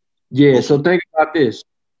yeah. So think about this.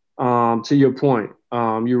 To your point,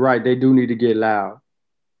 you're right. They do need to get loud.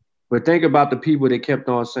 But think about the people that kept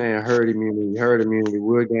on saying herd immunity,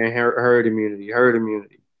 we're getting herd immunity.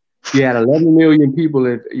 You had 11 million people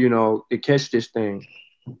to catch this thing.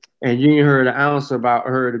 And you ain't heard an ounce about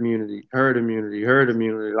herd immunity.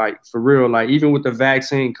 Like, for real, like, even with the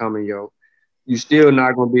vaccine coming, yo, you still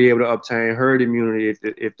not going to be able to obtain herd immunity if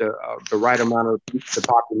the right amount of the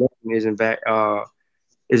population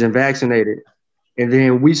isn't vaccinated. And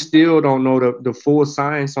then we still don't know the full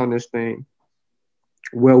science on this thing.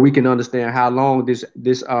 Well, we can understand how long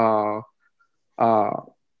how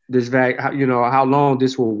long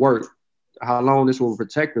this will work, how long this will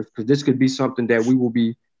protect us, because this could be something that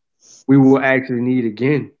we will actually need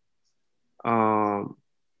again.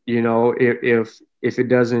 If it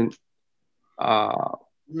doesn't. You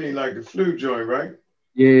mean like the flu joint, right?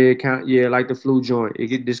 Yeah, like the flu joint.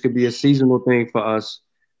 This could be a seasonal thing for us,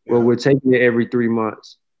 where we're taking it every 3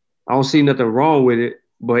 months. I don't see nothing wrong with it.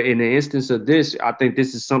 But in the instance of this, I think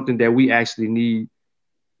this is something that we actually need.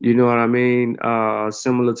 You know what I mean?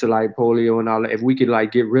 Similar to like polio and all that. If we could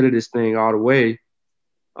like get rid of this thing all the way,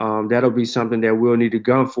 that'll be something that we'll need to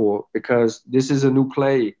gun for, because this is a new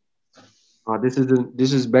plague. This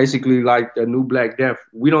is basically like the new Black Death.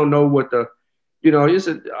 We don't know what there's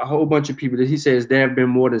a whole bunch of people that he says there have been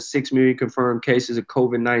more than 6 million confirmed cases of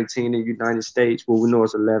COVID-19 in the United States. Well, we know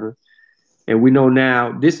it's 11. And we know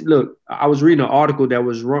now I was reading an article that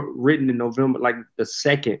was written in November, like the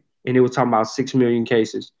 2nd, and it was talking about 6 million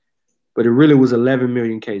cases, but it really was 11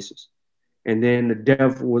 million cases. And then the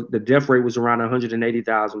death rate was around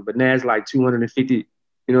 180,000, but now it's like 250. You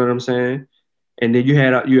know what I'm saying? And then you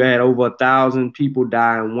had over 1,000 people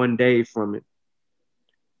die in one day from it.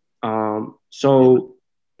 So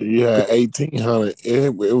you had 1,800.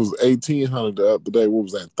 It was 1,800 the other day. What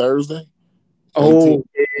was that, Thursday? Oh,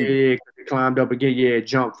 yeah. It climbed up again. Yeah, it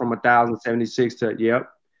jumped from 1,076 to yep.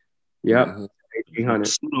 Mhm. 1,800.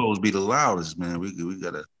 Pseudos be the loudest, man. We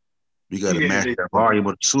gotta Yeah, match they- that volume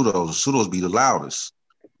of the pseudos. The pseudos be the loudest.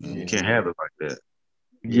 Man, you can't have it like that.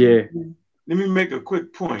 Yeah. Let me make a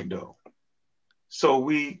quick point though. So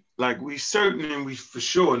we certain and we for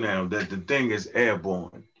sure now that the thing is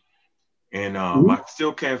airborne. And I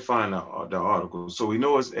still can't find the article. So we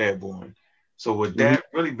know it's airborne. So with that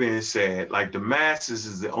really being said, like the masses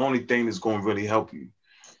is the only thing that's going to really help you.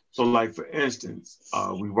 So like for instance,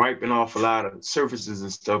 we wiping off a lot of surfaces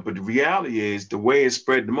and stuff, but the reality is the way it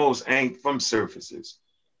spread the most ain't from surfaces.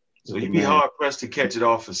 So you'd be hard pressed to catch it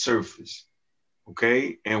off a surface.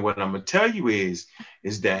 Okay. And what I'm gonna tell you is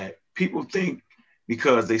that people think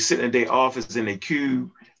because they sit in their office in their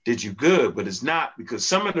cube that you good, but it's not, because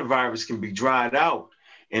some of the virus can be dried out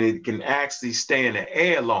and it can actually stay in the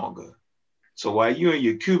air longer. So while you're in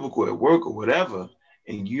your cubicle at work or whatever,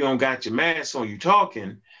 and you don't got your mask on, you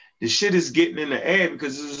talking, the shit is getting in the air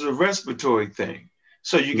because this is a respiratory thing.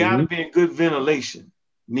 So you got to be in good ventilation.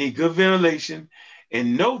 You need good ventilation,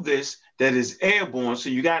 and know this, that is airborne. So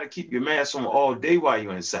you got to keep your mask on all day while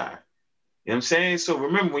you're inside. You know what I'm saying? So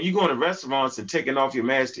remember, when you go to restaurants and taking off your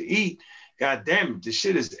mask to eat, God damn it, the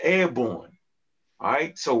shit is airborne. All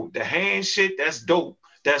right. So the hand shit, that's dope.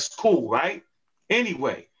 That's cool, right?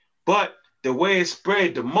 Anyway, but the way it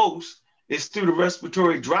spread the most is through the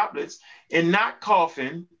respiratory droplets, and not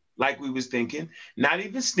coughing like we was thinking, not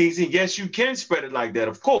even sneezing. Yes, you can spread it like that,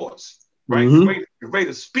 of course, right? The rate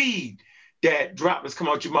of speed that droplets come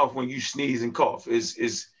out your mouth when you sneeze and cough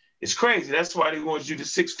is crazy. That's why they want you to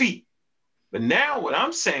 6 feet. But now what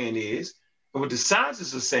I'm saying is, and what the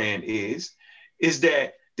scientists are saying is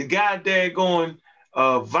that the goddamn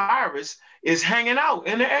virus is hanging out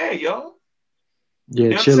in the air, yo. Yeah, you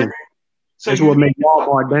know chilling. So that's what makes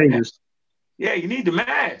Walmart dangerous. Yeah, you need the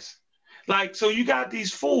mask. Like, so you got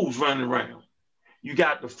these fools running around. You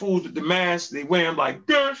got the fools with the mask. They wear them like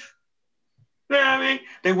this. You know what I mean?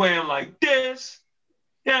 They wear them like this.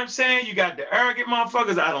 You know what I'm saying? You got the arrogant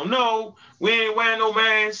motherfuckers. I don't know. We ain't wearing no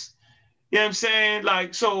masks. You know what I'm saying?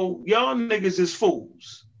 Like, so y'all niggas is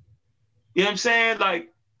fools. You know what I'm saying? Like,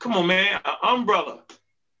 come on, man. An umbrella,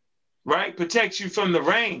 right, protects you from the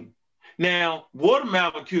rain. Now, water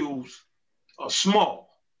molecules are small.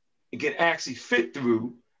 It can actually fit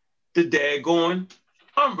through the daggone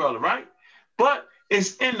umbrella, right? But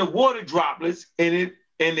it's in the water droplets, and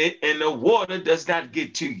the water does not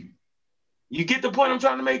get to you. You get the point I'm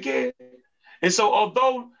trying to make here? And so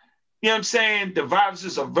although, you know what I'm saying, the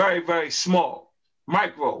viruses are very, very small,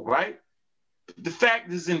 micro, right? The fact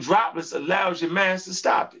that it's in droplets allows your mask to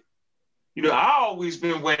stop it. You know, I always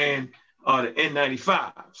been wearing the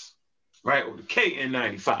N95s, right? Or the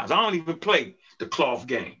KN95s. I don't even play the cloth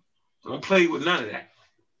game. I don't play with none of that.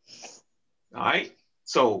 All right?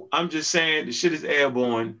 So I'm just saying the shit is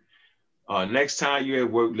airborne. Next time you're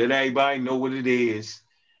at work, let everybody know what it is.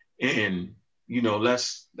 And, you know,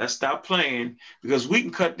 let's stop playing, because we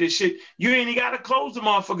can cut this shit. You ain't even got to close the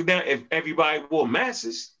motherfucker down if everybody wore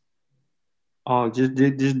masks. Just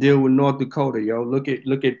deal with North Dakota, yo. Look at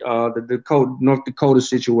the North Dakota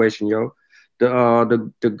situation, yo.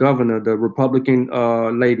 The governor, the Republican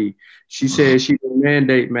lady, she said she would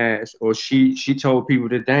mandate masks, or she told people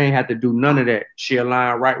that they ain't have to do none of that. She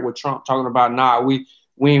aligned right with Trump talking about, nah, we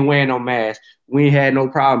ain't wearing no masks. We ain't had no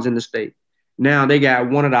problems in the state. Now they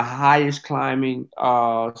got one of the highest climbing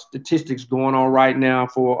statistics going on right now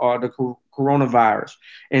for the coronavirus.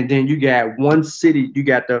 And then you got one city, you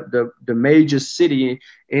got the major city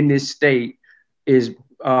in this state is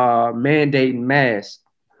mandating masks,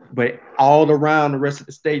 but all around the rest of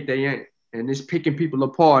the state they ain't. And it's picking people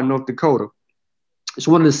apart in North Dakota. It's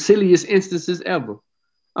one of the silliest instances ever.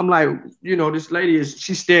 I'm like, you know, this lady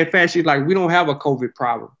she's steadfast. She's like, we don't have a COVID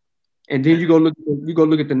problem. And then you go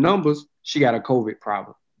look at the numbers. She got a COVID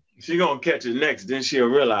problem. She gonna catch it next, then she'll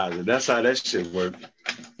realize it. That's how that shit works.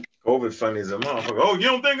 COVID funny as a motherfucker. Oh, you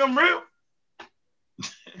don't think I'm real?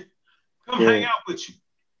 Come hang out with you.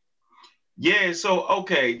 Yeah. So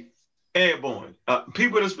okay, airborne.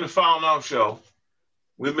 People that's been following our show,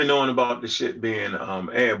 we've been knowing about the shit being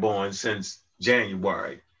airborne since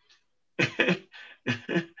January. You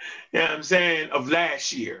know what I'm saying? Of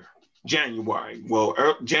last year, January.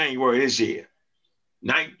 Well, January this year.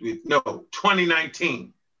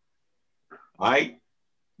 2019. All right?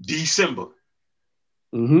 December.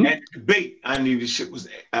 At the debate, I knew the shit was,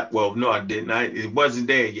 well, no, I didn't. It wasn't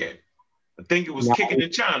there yet. I think it was kicking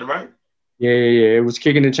in China, right? Yeah. It was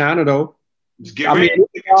kicking in China, though. I mean,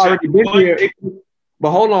 it's already been here.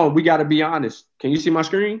 But hold on, we got to be honest. Can you see my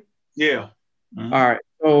screen? Yeah. Mm-hmm. All right.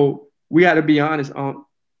 So we got to be honest.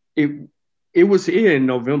 it was here in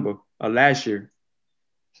November of last year.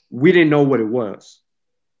 We didn't know what it was.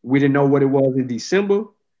 We didn't know what it was in December.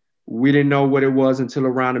 We didn't know what it was until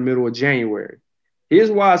around the middle of January.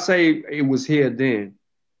 Here's why I say it was here then.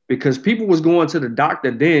 Because people was going to the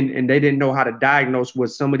doctor then and they didn't know how to diagnose what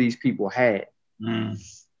some of these people had. Mm.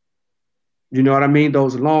 You know what I mean?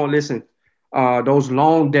 Those long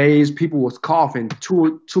days, people was coughing,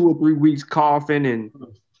 two or 3 weeks coughing and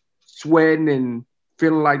sweating and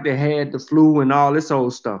feeling like they had the flu and all this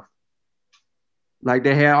old stuff. Like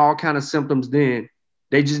they had all kind of symptoms then.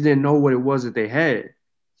 They just didn't know what it was that they had.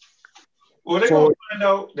 Well, they're going to find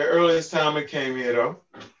out the earliest time it came here, though.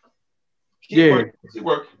 Keep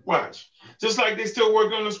working. Watch. Just like they still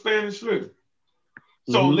work on the Spanish flu.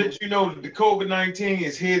 So let you know that the COVID-19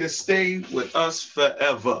 is here to stay with us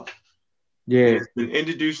forever. Yeah. It's been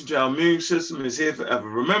introduced into our immune system. It's here forever.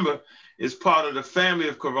 Remember, it's part of the family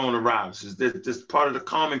of coronaviruses. It's part of the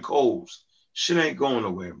common colds. Shit ain't going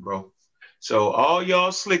nowhere, bro. So all y'all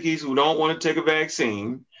slickies who don't want to take a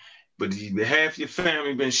vaccine, but half your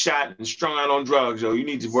family been shot and strung out on drugs, yo, you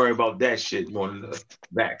need to worry about that shit more than the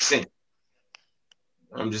vaccine.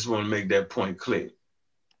 I just want to make that point clear.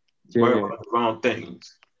 Yeah. Worry about the wrong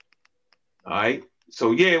things. All right.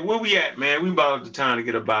 So yeah, where we at, man? We about the time to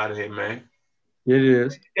get up out of here, man. It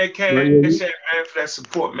is. That cash man, for that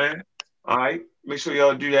support, man. All right. Make sure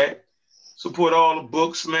y'all do that. Support all the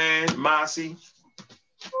books, man. Mossy.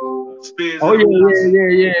 Spears. Oh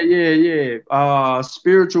yeah.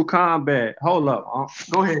 Spiritual Combat. Hold up.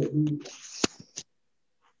 Go ahead.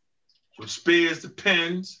 From Spears to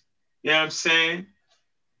Pens. You know what I'm saying?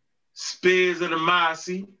 Spears of the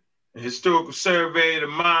Mossy, a historical survey of the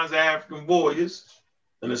minds of African warriors,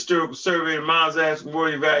 an historical survey of the minds of African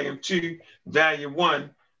warrior, Volume 2, Volume 1,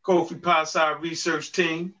 Kofi Pasi Research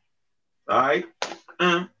Team. All right.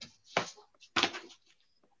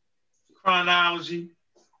 Chronology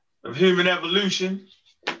of human evolution.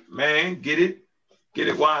 Man, get it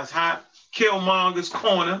while it's hot. Killmonger's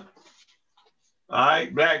Corner. All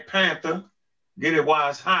right. Black Panther. Get it while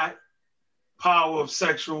it's hot. Power of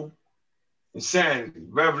Sexual Insanity,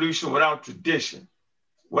 Revolution Without Tradition,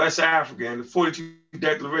 West Africa, and the 42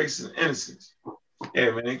 Declarations of Innocence.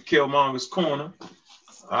 Yeah, man, Killmonger's Corner.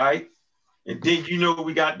 All right. And then you know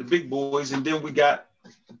we got the big boys, and then we got,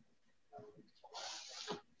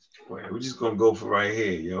 well, we're just gonna go for right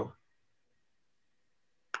here, yo.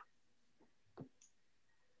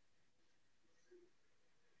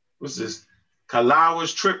 What's this?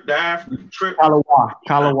 Kalawa's Trip, the African Trip.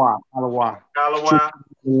 Kalawa.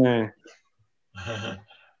 Yeah.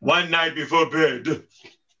 One night before bed.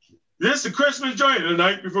 This is the Christmas joint, the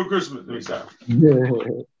night before Christmas. Let me stop. Yeah.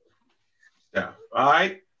 All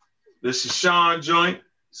right. This is Sean joint.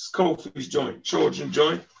 This is Kofi's joint. Trojan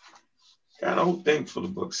joint. Got a whole thing full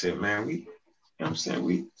of books here, man. You know what I'm saying?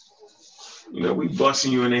 We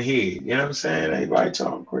busting you in the head. You know what I'm saying? Everybody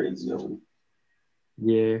talking crazy. Yo.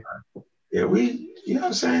 Yeah. Yeah, you know what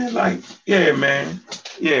I'm saying? Like, yeah, man.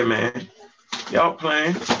 Yeah, man. Y'all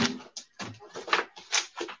playing.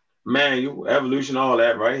 Man, evolution, all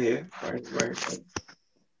that right here. Right.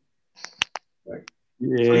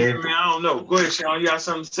 Yeah. So, yeah, man, I don't know. Go ahead, Sean. You got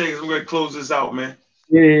something to say? I'm going to close this out, man.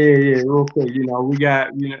 Yeah. Real quick.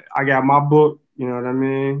 I got my book. You know what I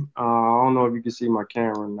mean? I don't know if you can see my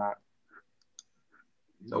camera or not.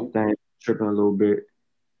 Nope. Dang, tripping a little bit.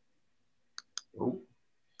 Nope.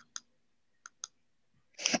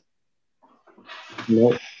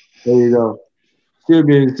 Nope. There you go. Still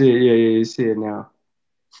be able to see it. Yeah, you see it now.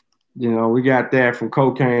 You know, we got that from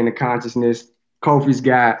Cocaine to Consciousness. Kofi's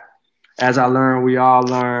got As I Learn, We All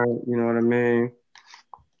Learn. You know what I mean?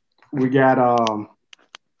 We got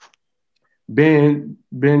Ben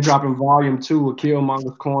dropping Volume 2 of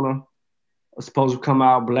Killmonger's Corner. It's supposed to come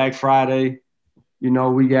out Black Friday. You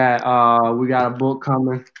know, we got a book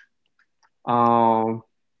coming.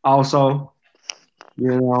 Also,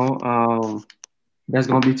 you know, that's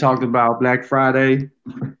gonna be talked about Black Friday.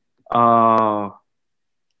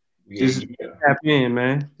 Just tap in,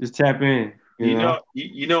 man. Just tap in. You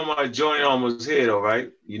know my joint almost here though, right?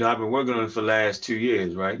 You know, I've been working on it for the last 2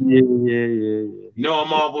 years, right? Yeah. You know,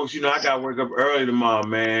 I'm almost, I gotta wake up early tomorrow,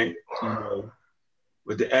 man. You know,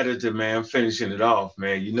 with the editor, man, I'm finishing it off,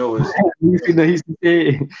 man. You know, it's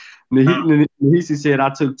Nahisi said I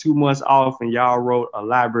took 2 months off and y'all wrote a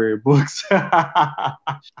library of books. Yeah,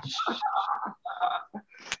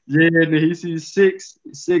 Nahisi,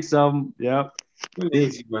 six of them. Yep.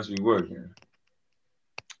 Nahisi must be working.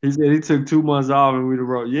 He said he took 2 months off and we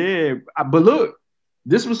wrote. Yeah, but look,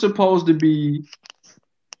 this was supposed to be.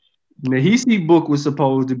 Nahisi book was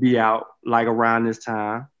supposed to be out like around this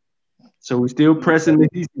time. So we still pressing the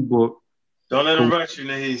Nahisi book. Don't let him rush you,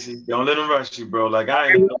 Nahisi. Don't let him rush you, bro. Like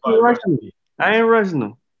I ain't rushing him. I ain't rushing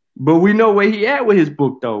him. But we know where he at with his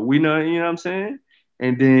book, though. We know, you know what I'm saying?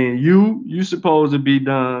 And then you supposed to be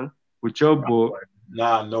done with your book.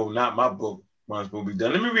 Nah, no, not my book. Mine's supposed to be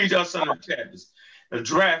done. Let me read y'all some of the chapters. The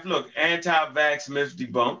draft, look, anti-vax myths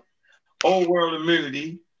debunked, old world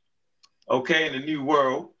immunity, okay, in the new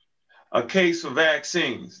world, a case for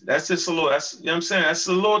vaccines. That's just a little, that's, you know what I'm saying? That's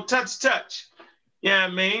a little touch. You know what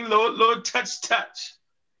I mean? Little touch.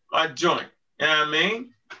 My joint. You know what I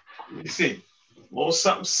mean? Let me see. A little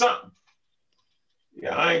something.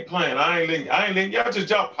 Yeah, I ain't playing. I ain't letting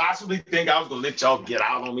y'all possibly think I was gonna let y'all get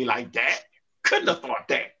out on me like that. Couldn't have thought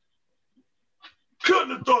that.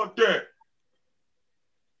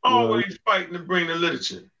 Always fighting to bring the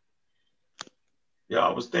literature.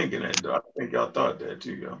 Y'all was thinking that, though. I think y'all thought that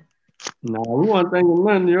too, y'all. No, we weren't thinking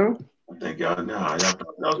nothing, yo. I think y'all thought I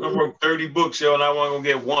was gonna work 30 books, yo, and I wasn't gonna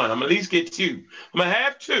get one. I'm gonna at least get 2. I'm gonna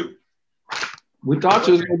have 2. We thought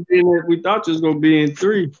you was gonna be in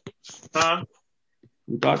 3. Huh?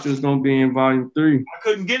 We thought you was gonna be in volume 3. I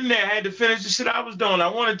couldn't get in there. I had to finish the shit I was doing. I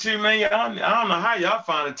wanted to, man. I don't know how y'all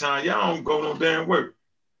find the time. Y'all don't go no damn work.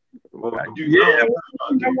 I'm working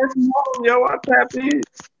hard, yo. I tapped in.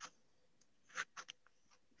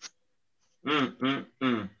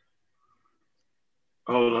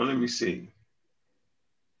 Hold on, let me see.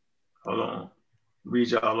 Hold on. Read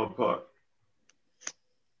y'all apart.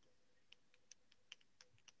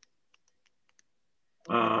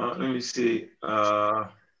 Let me see.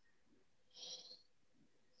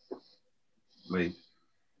 Wait.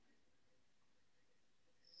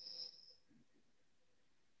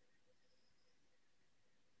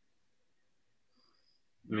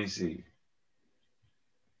 Let me see.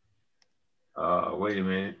 Wait a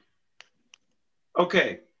minute.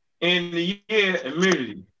 Okay. In the year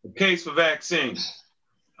immunity, the case for vaccines.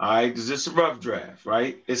 All right, because it's a rough draft,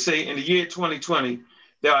 right? It say in the year 2020,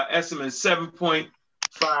 there are estimated 7.5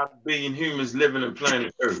 billion humans living on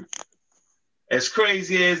planet Earth. As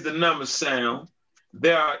crazy as the numbers sound,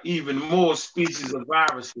 there are even more species of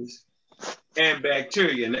viruses and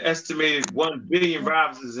bacteria. An estimated 1 billion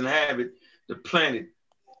viruses inhabit the planet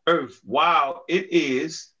Earth, while it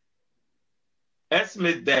is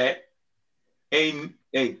estimated that a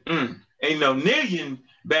nonillion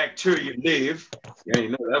bacteria live. You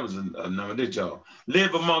ain't know that was a number, did y'all?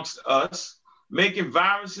 Live amongst us, making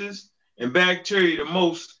viruses and bacteria the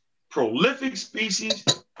most prolific species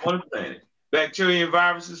on the planet. Bacteria and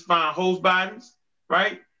viruses find host bodies,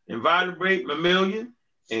 right? Invertebrate mammalian,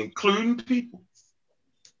 including people.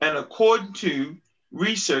 And according to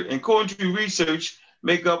research,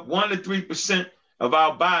 make up 1 to 3% of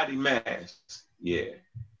our body mass. Yeah,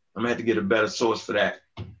 I'm gonna have to get a better source for that.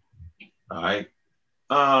 All right.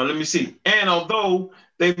 Let me see. And although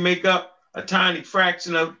they make up a tiny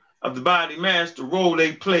fraction of the body mass, the role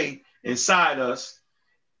they play inside us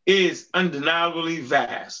is undeniably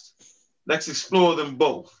vast. Let's explore them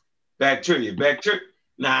both. Bacteria.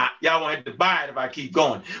 Nah, y'all won't have to buy it if I keep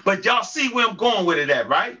going. But y'all see where I'm going with it at,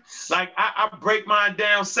 right? Like I break mine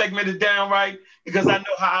down, segment it down, right? Because I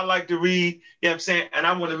know how I like to read, you know what I'm saying? And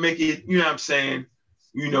I want to make it, you know what I'm saying,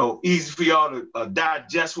 easy for y'all to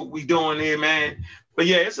digest what we doing here, man. But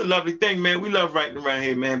yeah, it's a lovely thing, man. We love writing around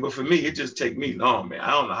here, man. But for me, it just take me long, man.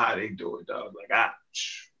 I don't know how they do it, dog. Like, I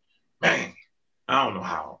don't know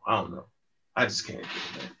how. I don't know. I just can't do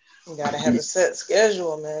it, man. You gotta have a set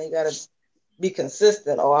schedule, man. You gotta be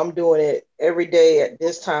consistent. Oh, I'm doing it every day at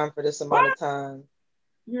this time for this amount of time.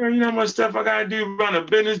 You know how much stuff I gotta do, run a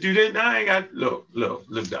business, do this. I ain't got look.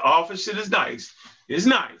 The office shit is nice. It's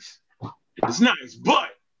nice, but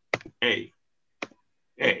hey,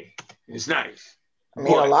 it's nice. I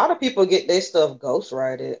mean, a lot of people get their stuff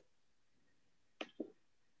ghostwrited.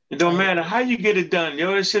 It don't matter how you get it done,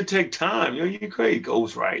 yo. It should take time, yo. You crazy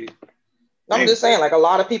ghostwriting. I'm just saying, like, a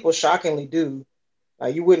lot of people shockingly do.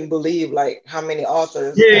 Like, you wouldn't believe, like, how many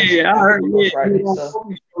authors. Yeah, I heard. I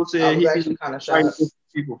was actually kind of shocked.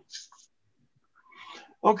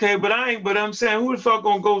 Okay, but I'm saying, who the fuck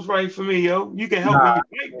gonna ghostwrite for me, yo? You can help me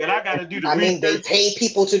write, but I gotta do the research. I mean, they pay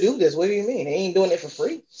people to do this. What do you mean? They ain't doing it for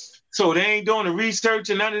free. So they ain't doing the research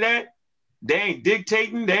and none of that? They ain't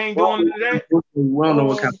dictating? They ain't doing none of that? We don't know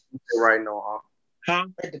what kind of books they write, no, huh?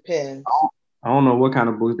 It depends. I don't know what kind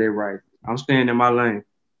of books they write. I'm staying in my lane.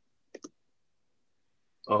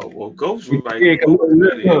 Oh, well, ghostwrite. Yeah,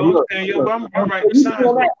 look, I'm writing the signs.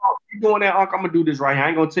 You doing that, Unc? I'm gonna do this right here. I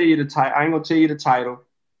ain't gonna tell you the title. I ain't gonna tell you the title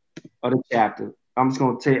of the chapter. I'm just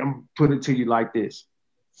gonna tell you. I'm gonna put it to you like this.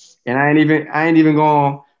 And I ain't even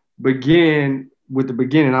gonna begin with the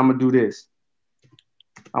beginning. I'm gonna do this.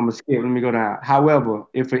 I'm gonna skip. Let me go down. However,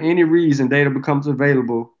 if for any reason data becomes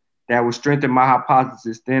available that will strengthen my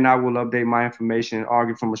hypothesis, then I will update my information and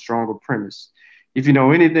argue from a stronger premise. If you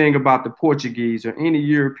know anything about the Portuguese or any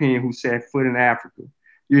European who set foot in Africa,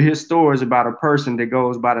 you hear stories about a person that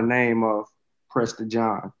goes by the name of Prester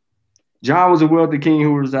John. John was a wealthy king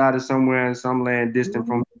who resided somewhere in some land distant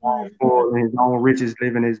from his own spoil and his own riches,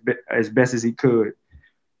 living as best as he could.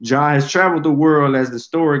 John has traveled the world as the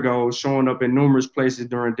story goes, showing up in numerous places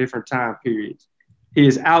during different time periods. He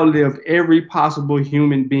has outlived every possible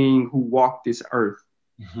human being who walked this earth.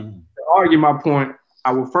 To argue my point,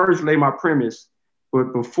 I will first lay my premise,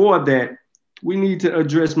 but before that, we need to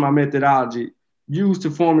address my methodology used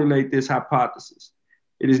to formulate this hypothesis.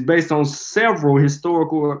 It is based on several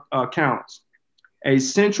historical accounts, a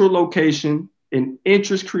central location, an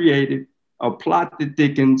interest created, a plot that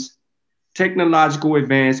thickens, technological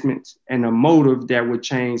advancements, and a motive that would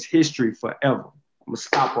change history forever. I'm gonna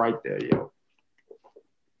stop right there, yo.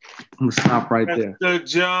 I'm gonna stop right there. Mr.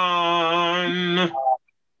 John.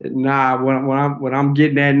 Nah, what I'm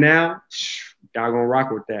getting at now, y'all gonna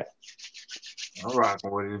rock with that. I'm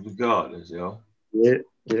rocking with it regardless, yo. Yeah,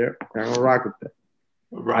 y'all gonna rock with that.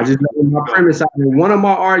 Right. I just know my premise out in one of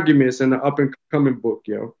my arguments in the up and coming book,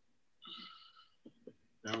 yo.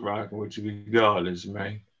 I'm rocking with you regardless,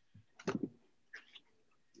 man.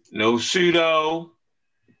 No pseudo.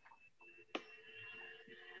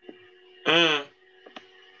 Let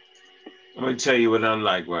me tell you what I'm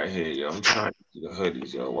like right here, yo. I'm trying to do the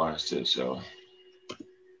hoodies, yo. Watch this, yo.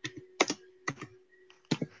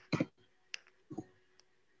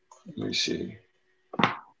 Let me see.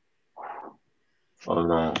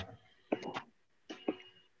 Hold on.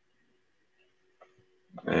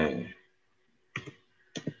 Man.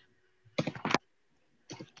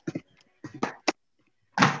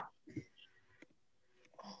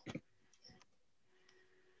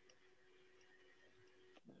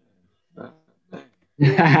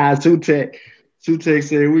 Sutek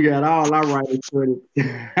said we got all our writers credit.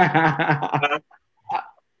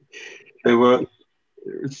 Hey, what?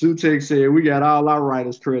 Sutek said we got all our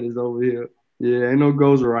writers credits over here. Yeah, ain't no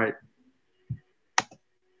ghost right.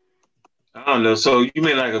 I don't know. So you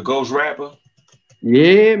mean like a ghost rapper?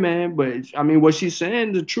 Yeah, man. But I mean, what she's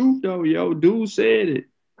saying the truth though, yo. Dude said it.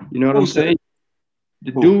 You know what I'm saying?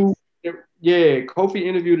 The dude, yeah, Kofi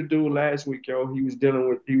interviewed the dude last week, yo. He was dealing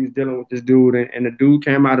with this dude, and the dude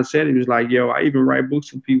came out and said he was like, yo, I even write books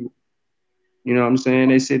for people. You know what I'm saying?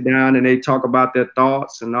 They sit down and they talk about their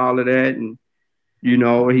thoughts and all of that, and you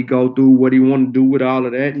know, he go through what he want to do with all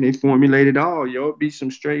of that, and they formulate it all. Yo, it be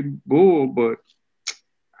some straight bull, but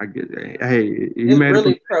I get that. Hey, it's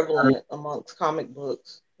really prevalent amongst comic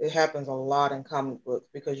books. It happens a lot in comic books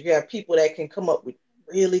because you have people that can come up with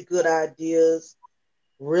really good ideas,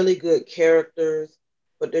 really good characters,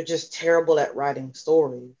 but they're just terrible at writing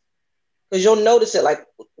stories. Because you'll notice it,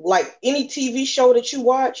 like any TV show that you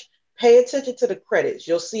watch, pay attention to the credits.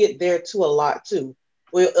 You'll see it there too a lot too.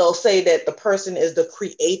 It'll say that the person is the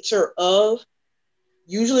creator of.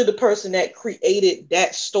 Usually the person that created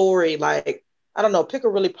that story, like, I don't know, pick a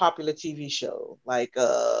really popular TV show. Like,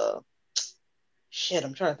 shit,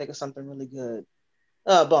 I'm trying to think of something really good.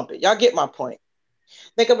 Bump it. Y'all get my point.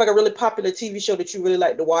 Think of like a really popular TV show that you really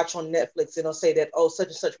like to watch on Netflix, and it'll say that, oh, such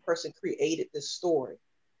and such person created this story.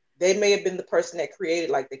 They may have been the person that created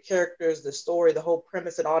like the characters, the story, the whole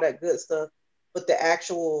premise and all that good stuff, but the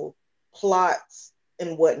actual plots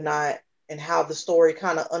and whatnot and how the story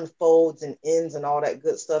kind of unfolds and ends and all that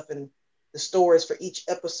good stuff and the stories for each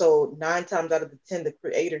episode, 9 times out of the 10, the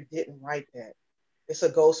creator didn't write that. It's a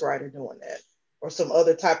ghostwriter doing that or some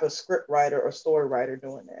other type of script writer or story writer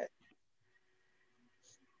doing that.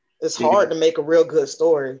 It's hard to make a real good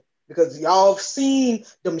story because y'all have seen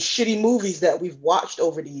them shitty movies that we've watched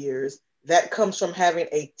over the years. That comes from having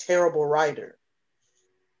a terrible writer.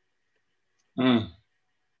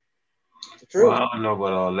 Well, I don't know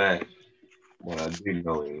about all that. What I do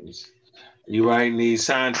know is you writing these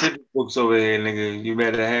scientific books over here, nigga. You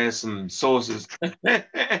better have some sources. Then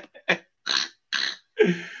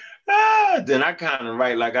I kind of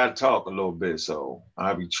write like I talk a little bit, so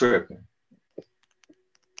I'll be tripping.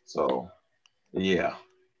 So, yeah.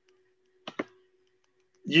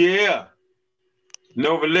 Yeah.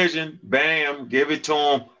 No religion. Bam. Give it to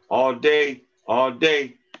them all day, all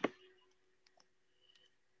day.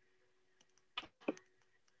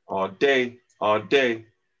 All day, all day.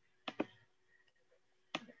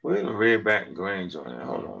 Where's the red, back, and Grange on that?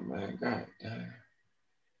 Hold on, man. God damn.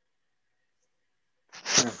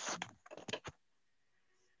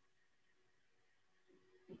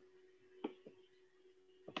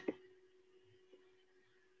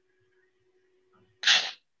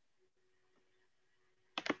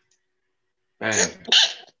 Man.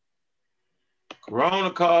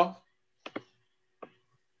 Corona cough.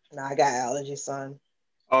 Nah, I got allergies, son.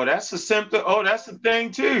 Oh, that's a symptom. Oh, that's the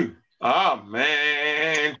thing too. Oh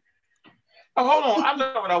man. Oh, hold on. I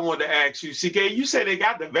know what I wanted to ask you, CK. You said they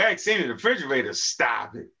got the vaccine in the refrigerator.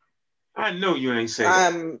 Stop it. I know you ain't say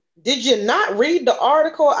that. Did you not read the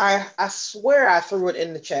article? I swear I threw it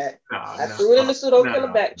in the chat. I threw it in the pseudo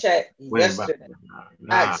killer back chat yesterday.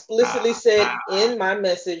 I explicitly said in my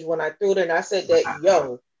message when I threw it in, I said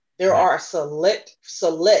that there are select,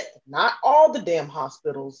 not all the damn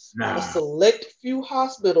hospitals, a select few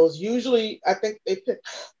hospitals. Usually, I think they pick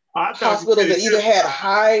hospitals that either had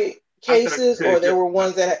high cases or there were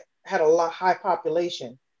ones that had a lot high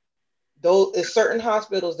population. Those is certain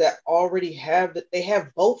hospitals that already have they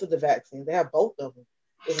have both of the vaccines. They have both of them.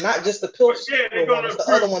 It's not just the pill one; it's the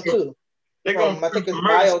other one too. I think it's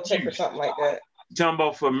biotech or something like that. Talking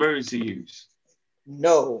about for emergency use.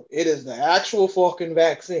 No, it is the actual fucking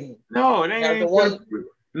vaccine. No, it ain't the one.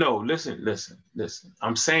 No, listen.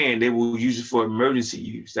 I'm saying they will use it for emergency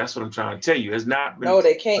use. That's what I'm trying to tell you. It's not. No,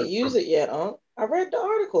 they can't use it yet, I read the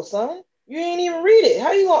article, son. You ain't even read it.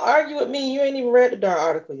 How you gonna argue with me? You ain't even read the darn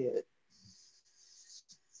article yet.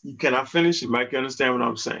 Can I finish? You might understand what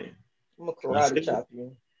I'm saying. I'm gonna karate chop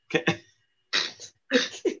you.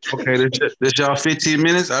 Okay, this y'all 15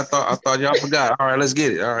 minutes. I thought y'all forgot. All right, let's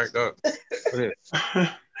get it. All right, go ahead.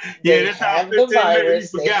 They have the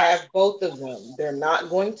virus. They have both of them. They're not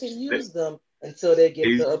going to use them until they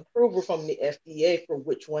get the approval from the FDA for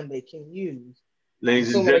which one they can use.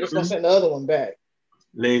 Ladies and gentlemen, they're just gonna send the other one back.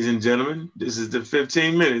 Ladies and gentlemen, this is the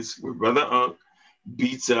 15 minutes where Brother Unc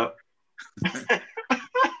beats up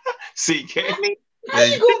CK. How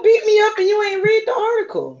you gonna beat me up and you ain't read the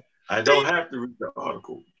article? I don't have to read the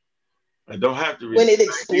article. I don't have to read when it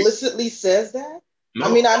explicitly says that. No.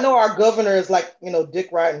 I mean, I know our governor is like, dick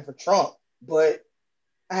riding for Trump, but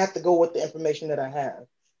I have to go with the information that I have.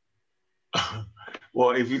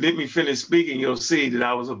 Well, if you let me finish speaking, you'll see that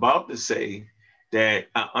I was about to say that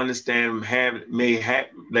I understand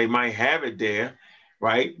they might have it there,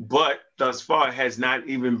 right? But thus far, it has not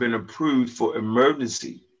even been approved for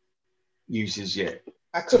emergency uses yet.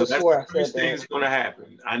 I could have swore I said that. Thing's going to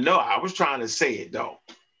happen. I know. I was trying to say it though.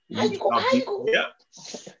 How you go? Yeah.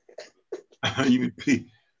 All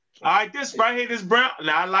right, this right here, this brown.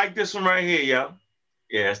 Now I like this one right here, yo.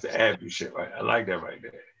 Yeah, that's the Abby shit, right? I like that right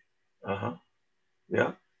there.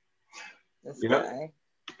 Yeah. That's right.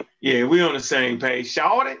 Yeah, we on the same page.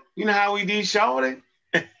 Shorty, you know how we did Shorty?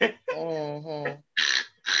 Mm-hmm.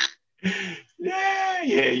 Yeah,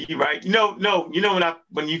 you right.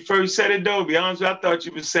 When you first said it though, to be honest with you, I thought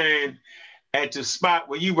you were saying at the spot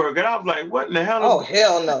where you work. And I was like, what in the hell? Oh,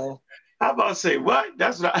 hell no. I about to say, what?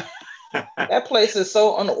 That's what That place is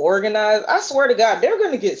so unorganized. I swear to God, they're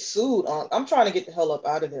going to get sued. I'm trying to get the hell up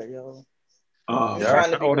out of there, yo. I'm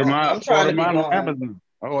trying to be gone.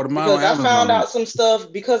 Because I found out some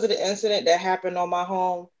stuff because of the incident that happened on my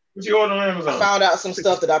home. What you order on Amazon? I found out some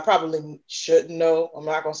stuff that I probably shouldn't know. I'm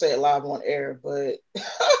not going to say it live on air, but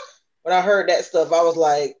when I heard that stuff, I was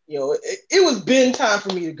like, it was been time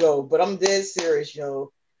for me to go, but I'm dead serious,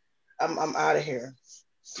 yo. I'm out of here.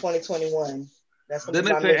 2021. That's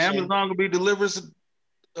Didn't they say Amazon gonna be delivering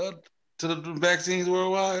to the vaccines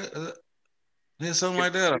worldwide? There's something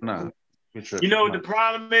like that or not? The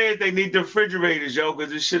problem is they need the refrigerators, yo,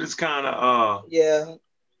 because this shit is kind of yeah,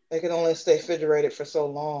 they can only stay refrigerated for so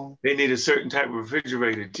long. They need a certain type of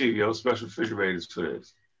refrigerator too, yo, special refrigerators for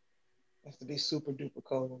this. It has to be super duper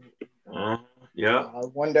cold. Yeah. I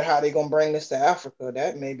wonder how they're gonna bring this to Africa.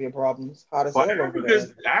 That may be a problem. It's hot as hell over there.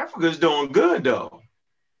 Africa's doing good though.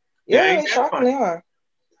 Yeah, they shockingly are.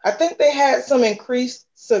 I think they had some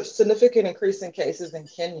significant increase in cases in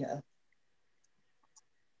Kenya.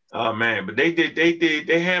 Oh man, but they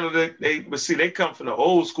handled it. They come from the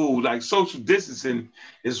old school, like social distancing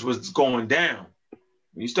is what's going down.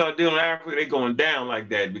 When you start dealing with Africa, they going down like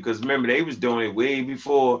that because remember they was doing it way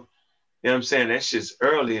before. You know what I'm saying? That's just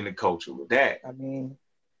early in the culture with that. I mean,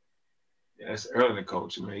 that's early in the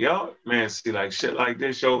culture, man. Y'all, man, see like shit like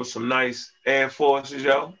this, yo, with some nice Air Forces,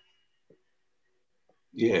 yo.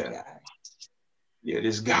 Yeah.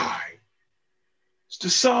 This guy. It's the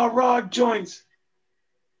saw rod joints.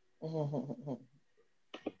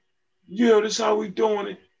 Yeah, this how we doing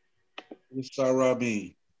it. What's saw rod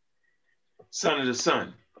mean? Son of the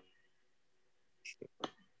sun.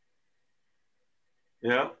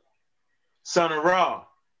 Yeah. Son of Ra.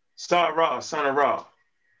 Star Ra, son of Ra.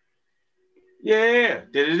 Yeah.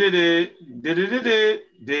 Did.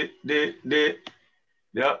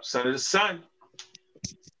 Yep, son of the sun.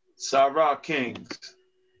 Sarah Kings.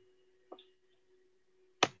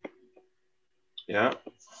 Yeah.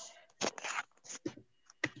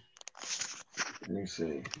 Let me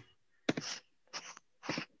see.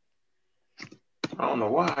 I don't know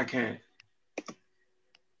why I can't.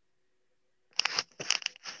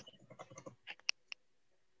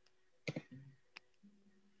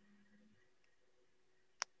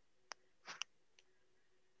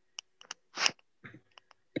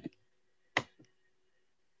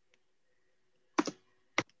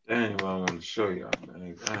 Dang, what I want to show y'all,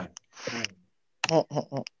 man.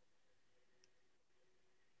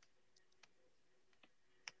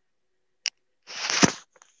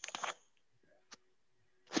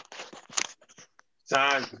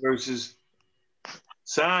 Science versus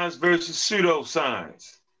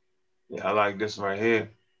pseudoscience. Yeah, I like this right here.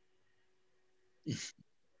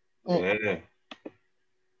 Yeah.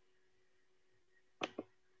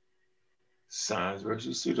 Science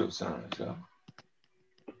versus pseudoscience, y'all.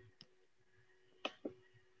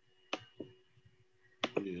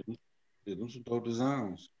 Yeah, those are dope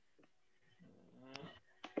designs.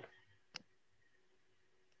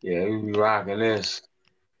 Yeah, we be rocking this.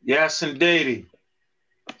 Yes, indeedy.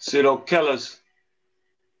 Pseudo killers.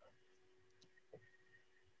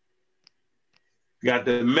 Got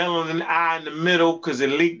the melanin eye in the middle because it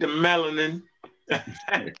leaked the melanin.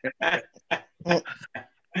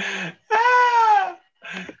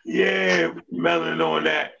 Yeah, melanin on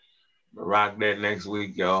that. Rock that next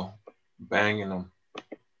week, y'all. Banging them.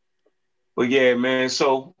 But yeah, man.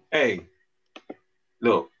 So, hey,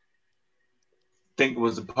 look. Think it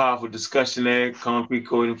was a powerful discussion there. Concrete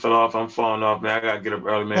coating fell off. I'm falling off, man. I gotta get up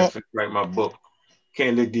early, man. Finish write my book.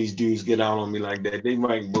 Can't let these dudes get out on me like that. They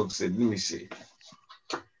write books that, let me see.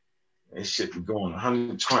 That shit be going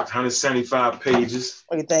 120, 175 pages.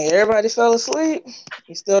 What do you think? Everybody fell asleep?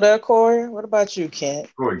 You still there, Corey? What about you,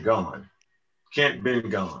 Kent? Corey gone. Kent been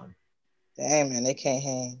gone. Dang, man, they can't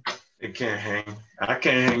hang. They can't hang. I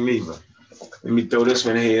can't hang neither. Let me throw this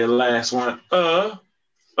one here. The last one.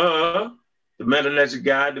 The Meta Nature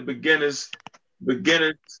Guide, the beginner's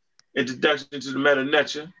introduction to the Meta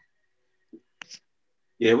Nature.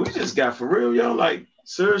 Yeah, we just got for real, y'all. Like,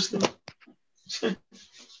 seriously.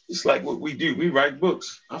 It's like what we do. We write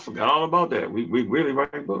books. I forgot all about that. We really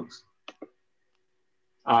write books.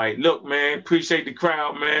 All right, look, man. Appreciate the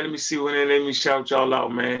crowd, man. Let me see what in. Let me shout y'all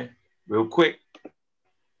out, man. Real quick.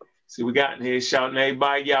 See, we got in here shouting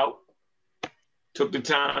everybody out. Took the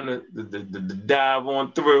time to dive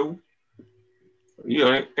on through. You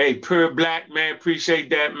know, hey, Pure Black, man.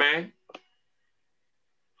 Appreciate that, man.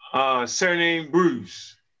 Surname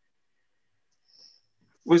Bruce.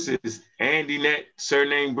 What's this? Andy Net,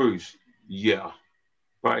 surname Bruce. Yeah.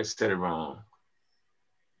 Probably said it wrong.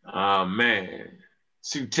 Man.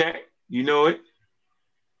 Sutek, you know it.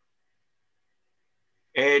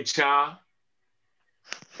 Ed Cha.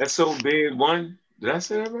 That's so big. One. Did I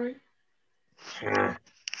say that right?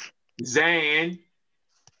 Zan.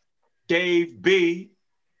 Dave B.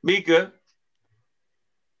 Mika.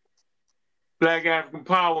 Black African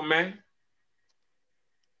Power, man.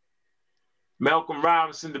 Malcolm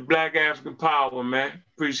Robinson, the Black African Power, man.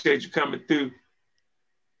 Appreciate you coming through.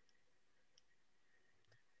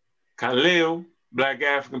 Khalil, Black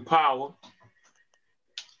African Power.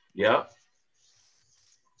 Yep.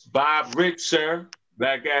 Bob Rich, sir,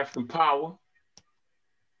 Black African Power.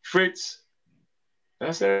 Fritz, did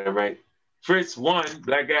I say that right? Fritz 1,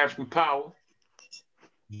 Black African Power.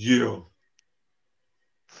 Yeah.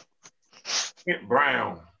 Kent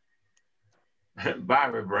Brown,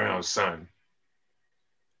 Bobby Brown's son.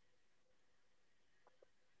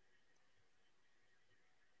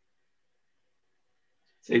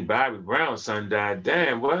 Say Bobby Brown's son died.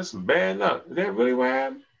 Damn, well, that's some bad luck. Is that really what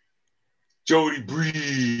happened? Jody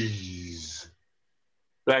Breeze,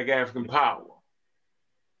 Black African Power.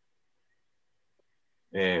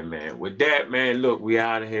 Yeah, man. With that, man, look, we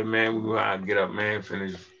out of here, man. We gotta get up, man.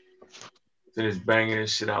 Finish banging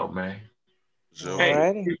this shit out, man. So,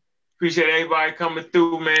 hey, appreciate everybody coming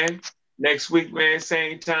through, man. Next week, man,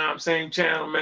 same time, same channel, man.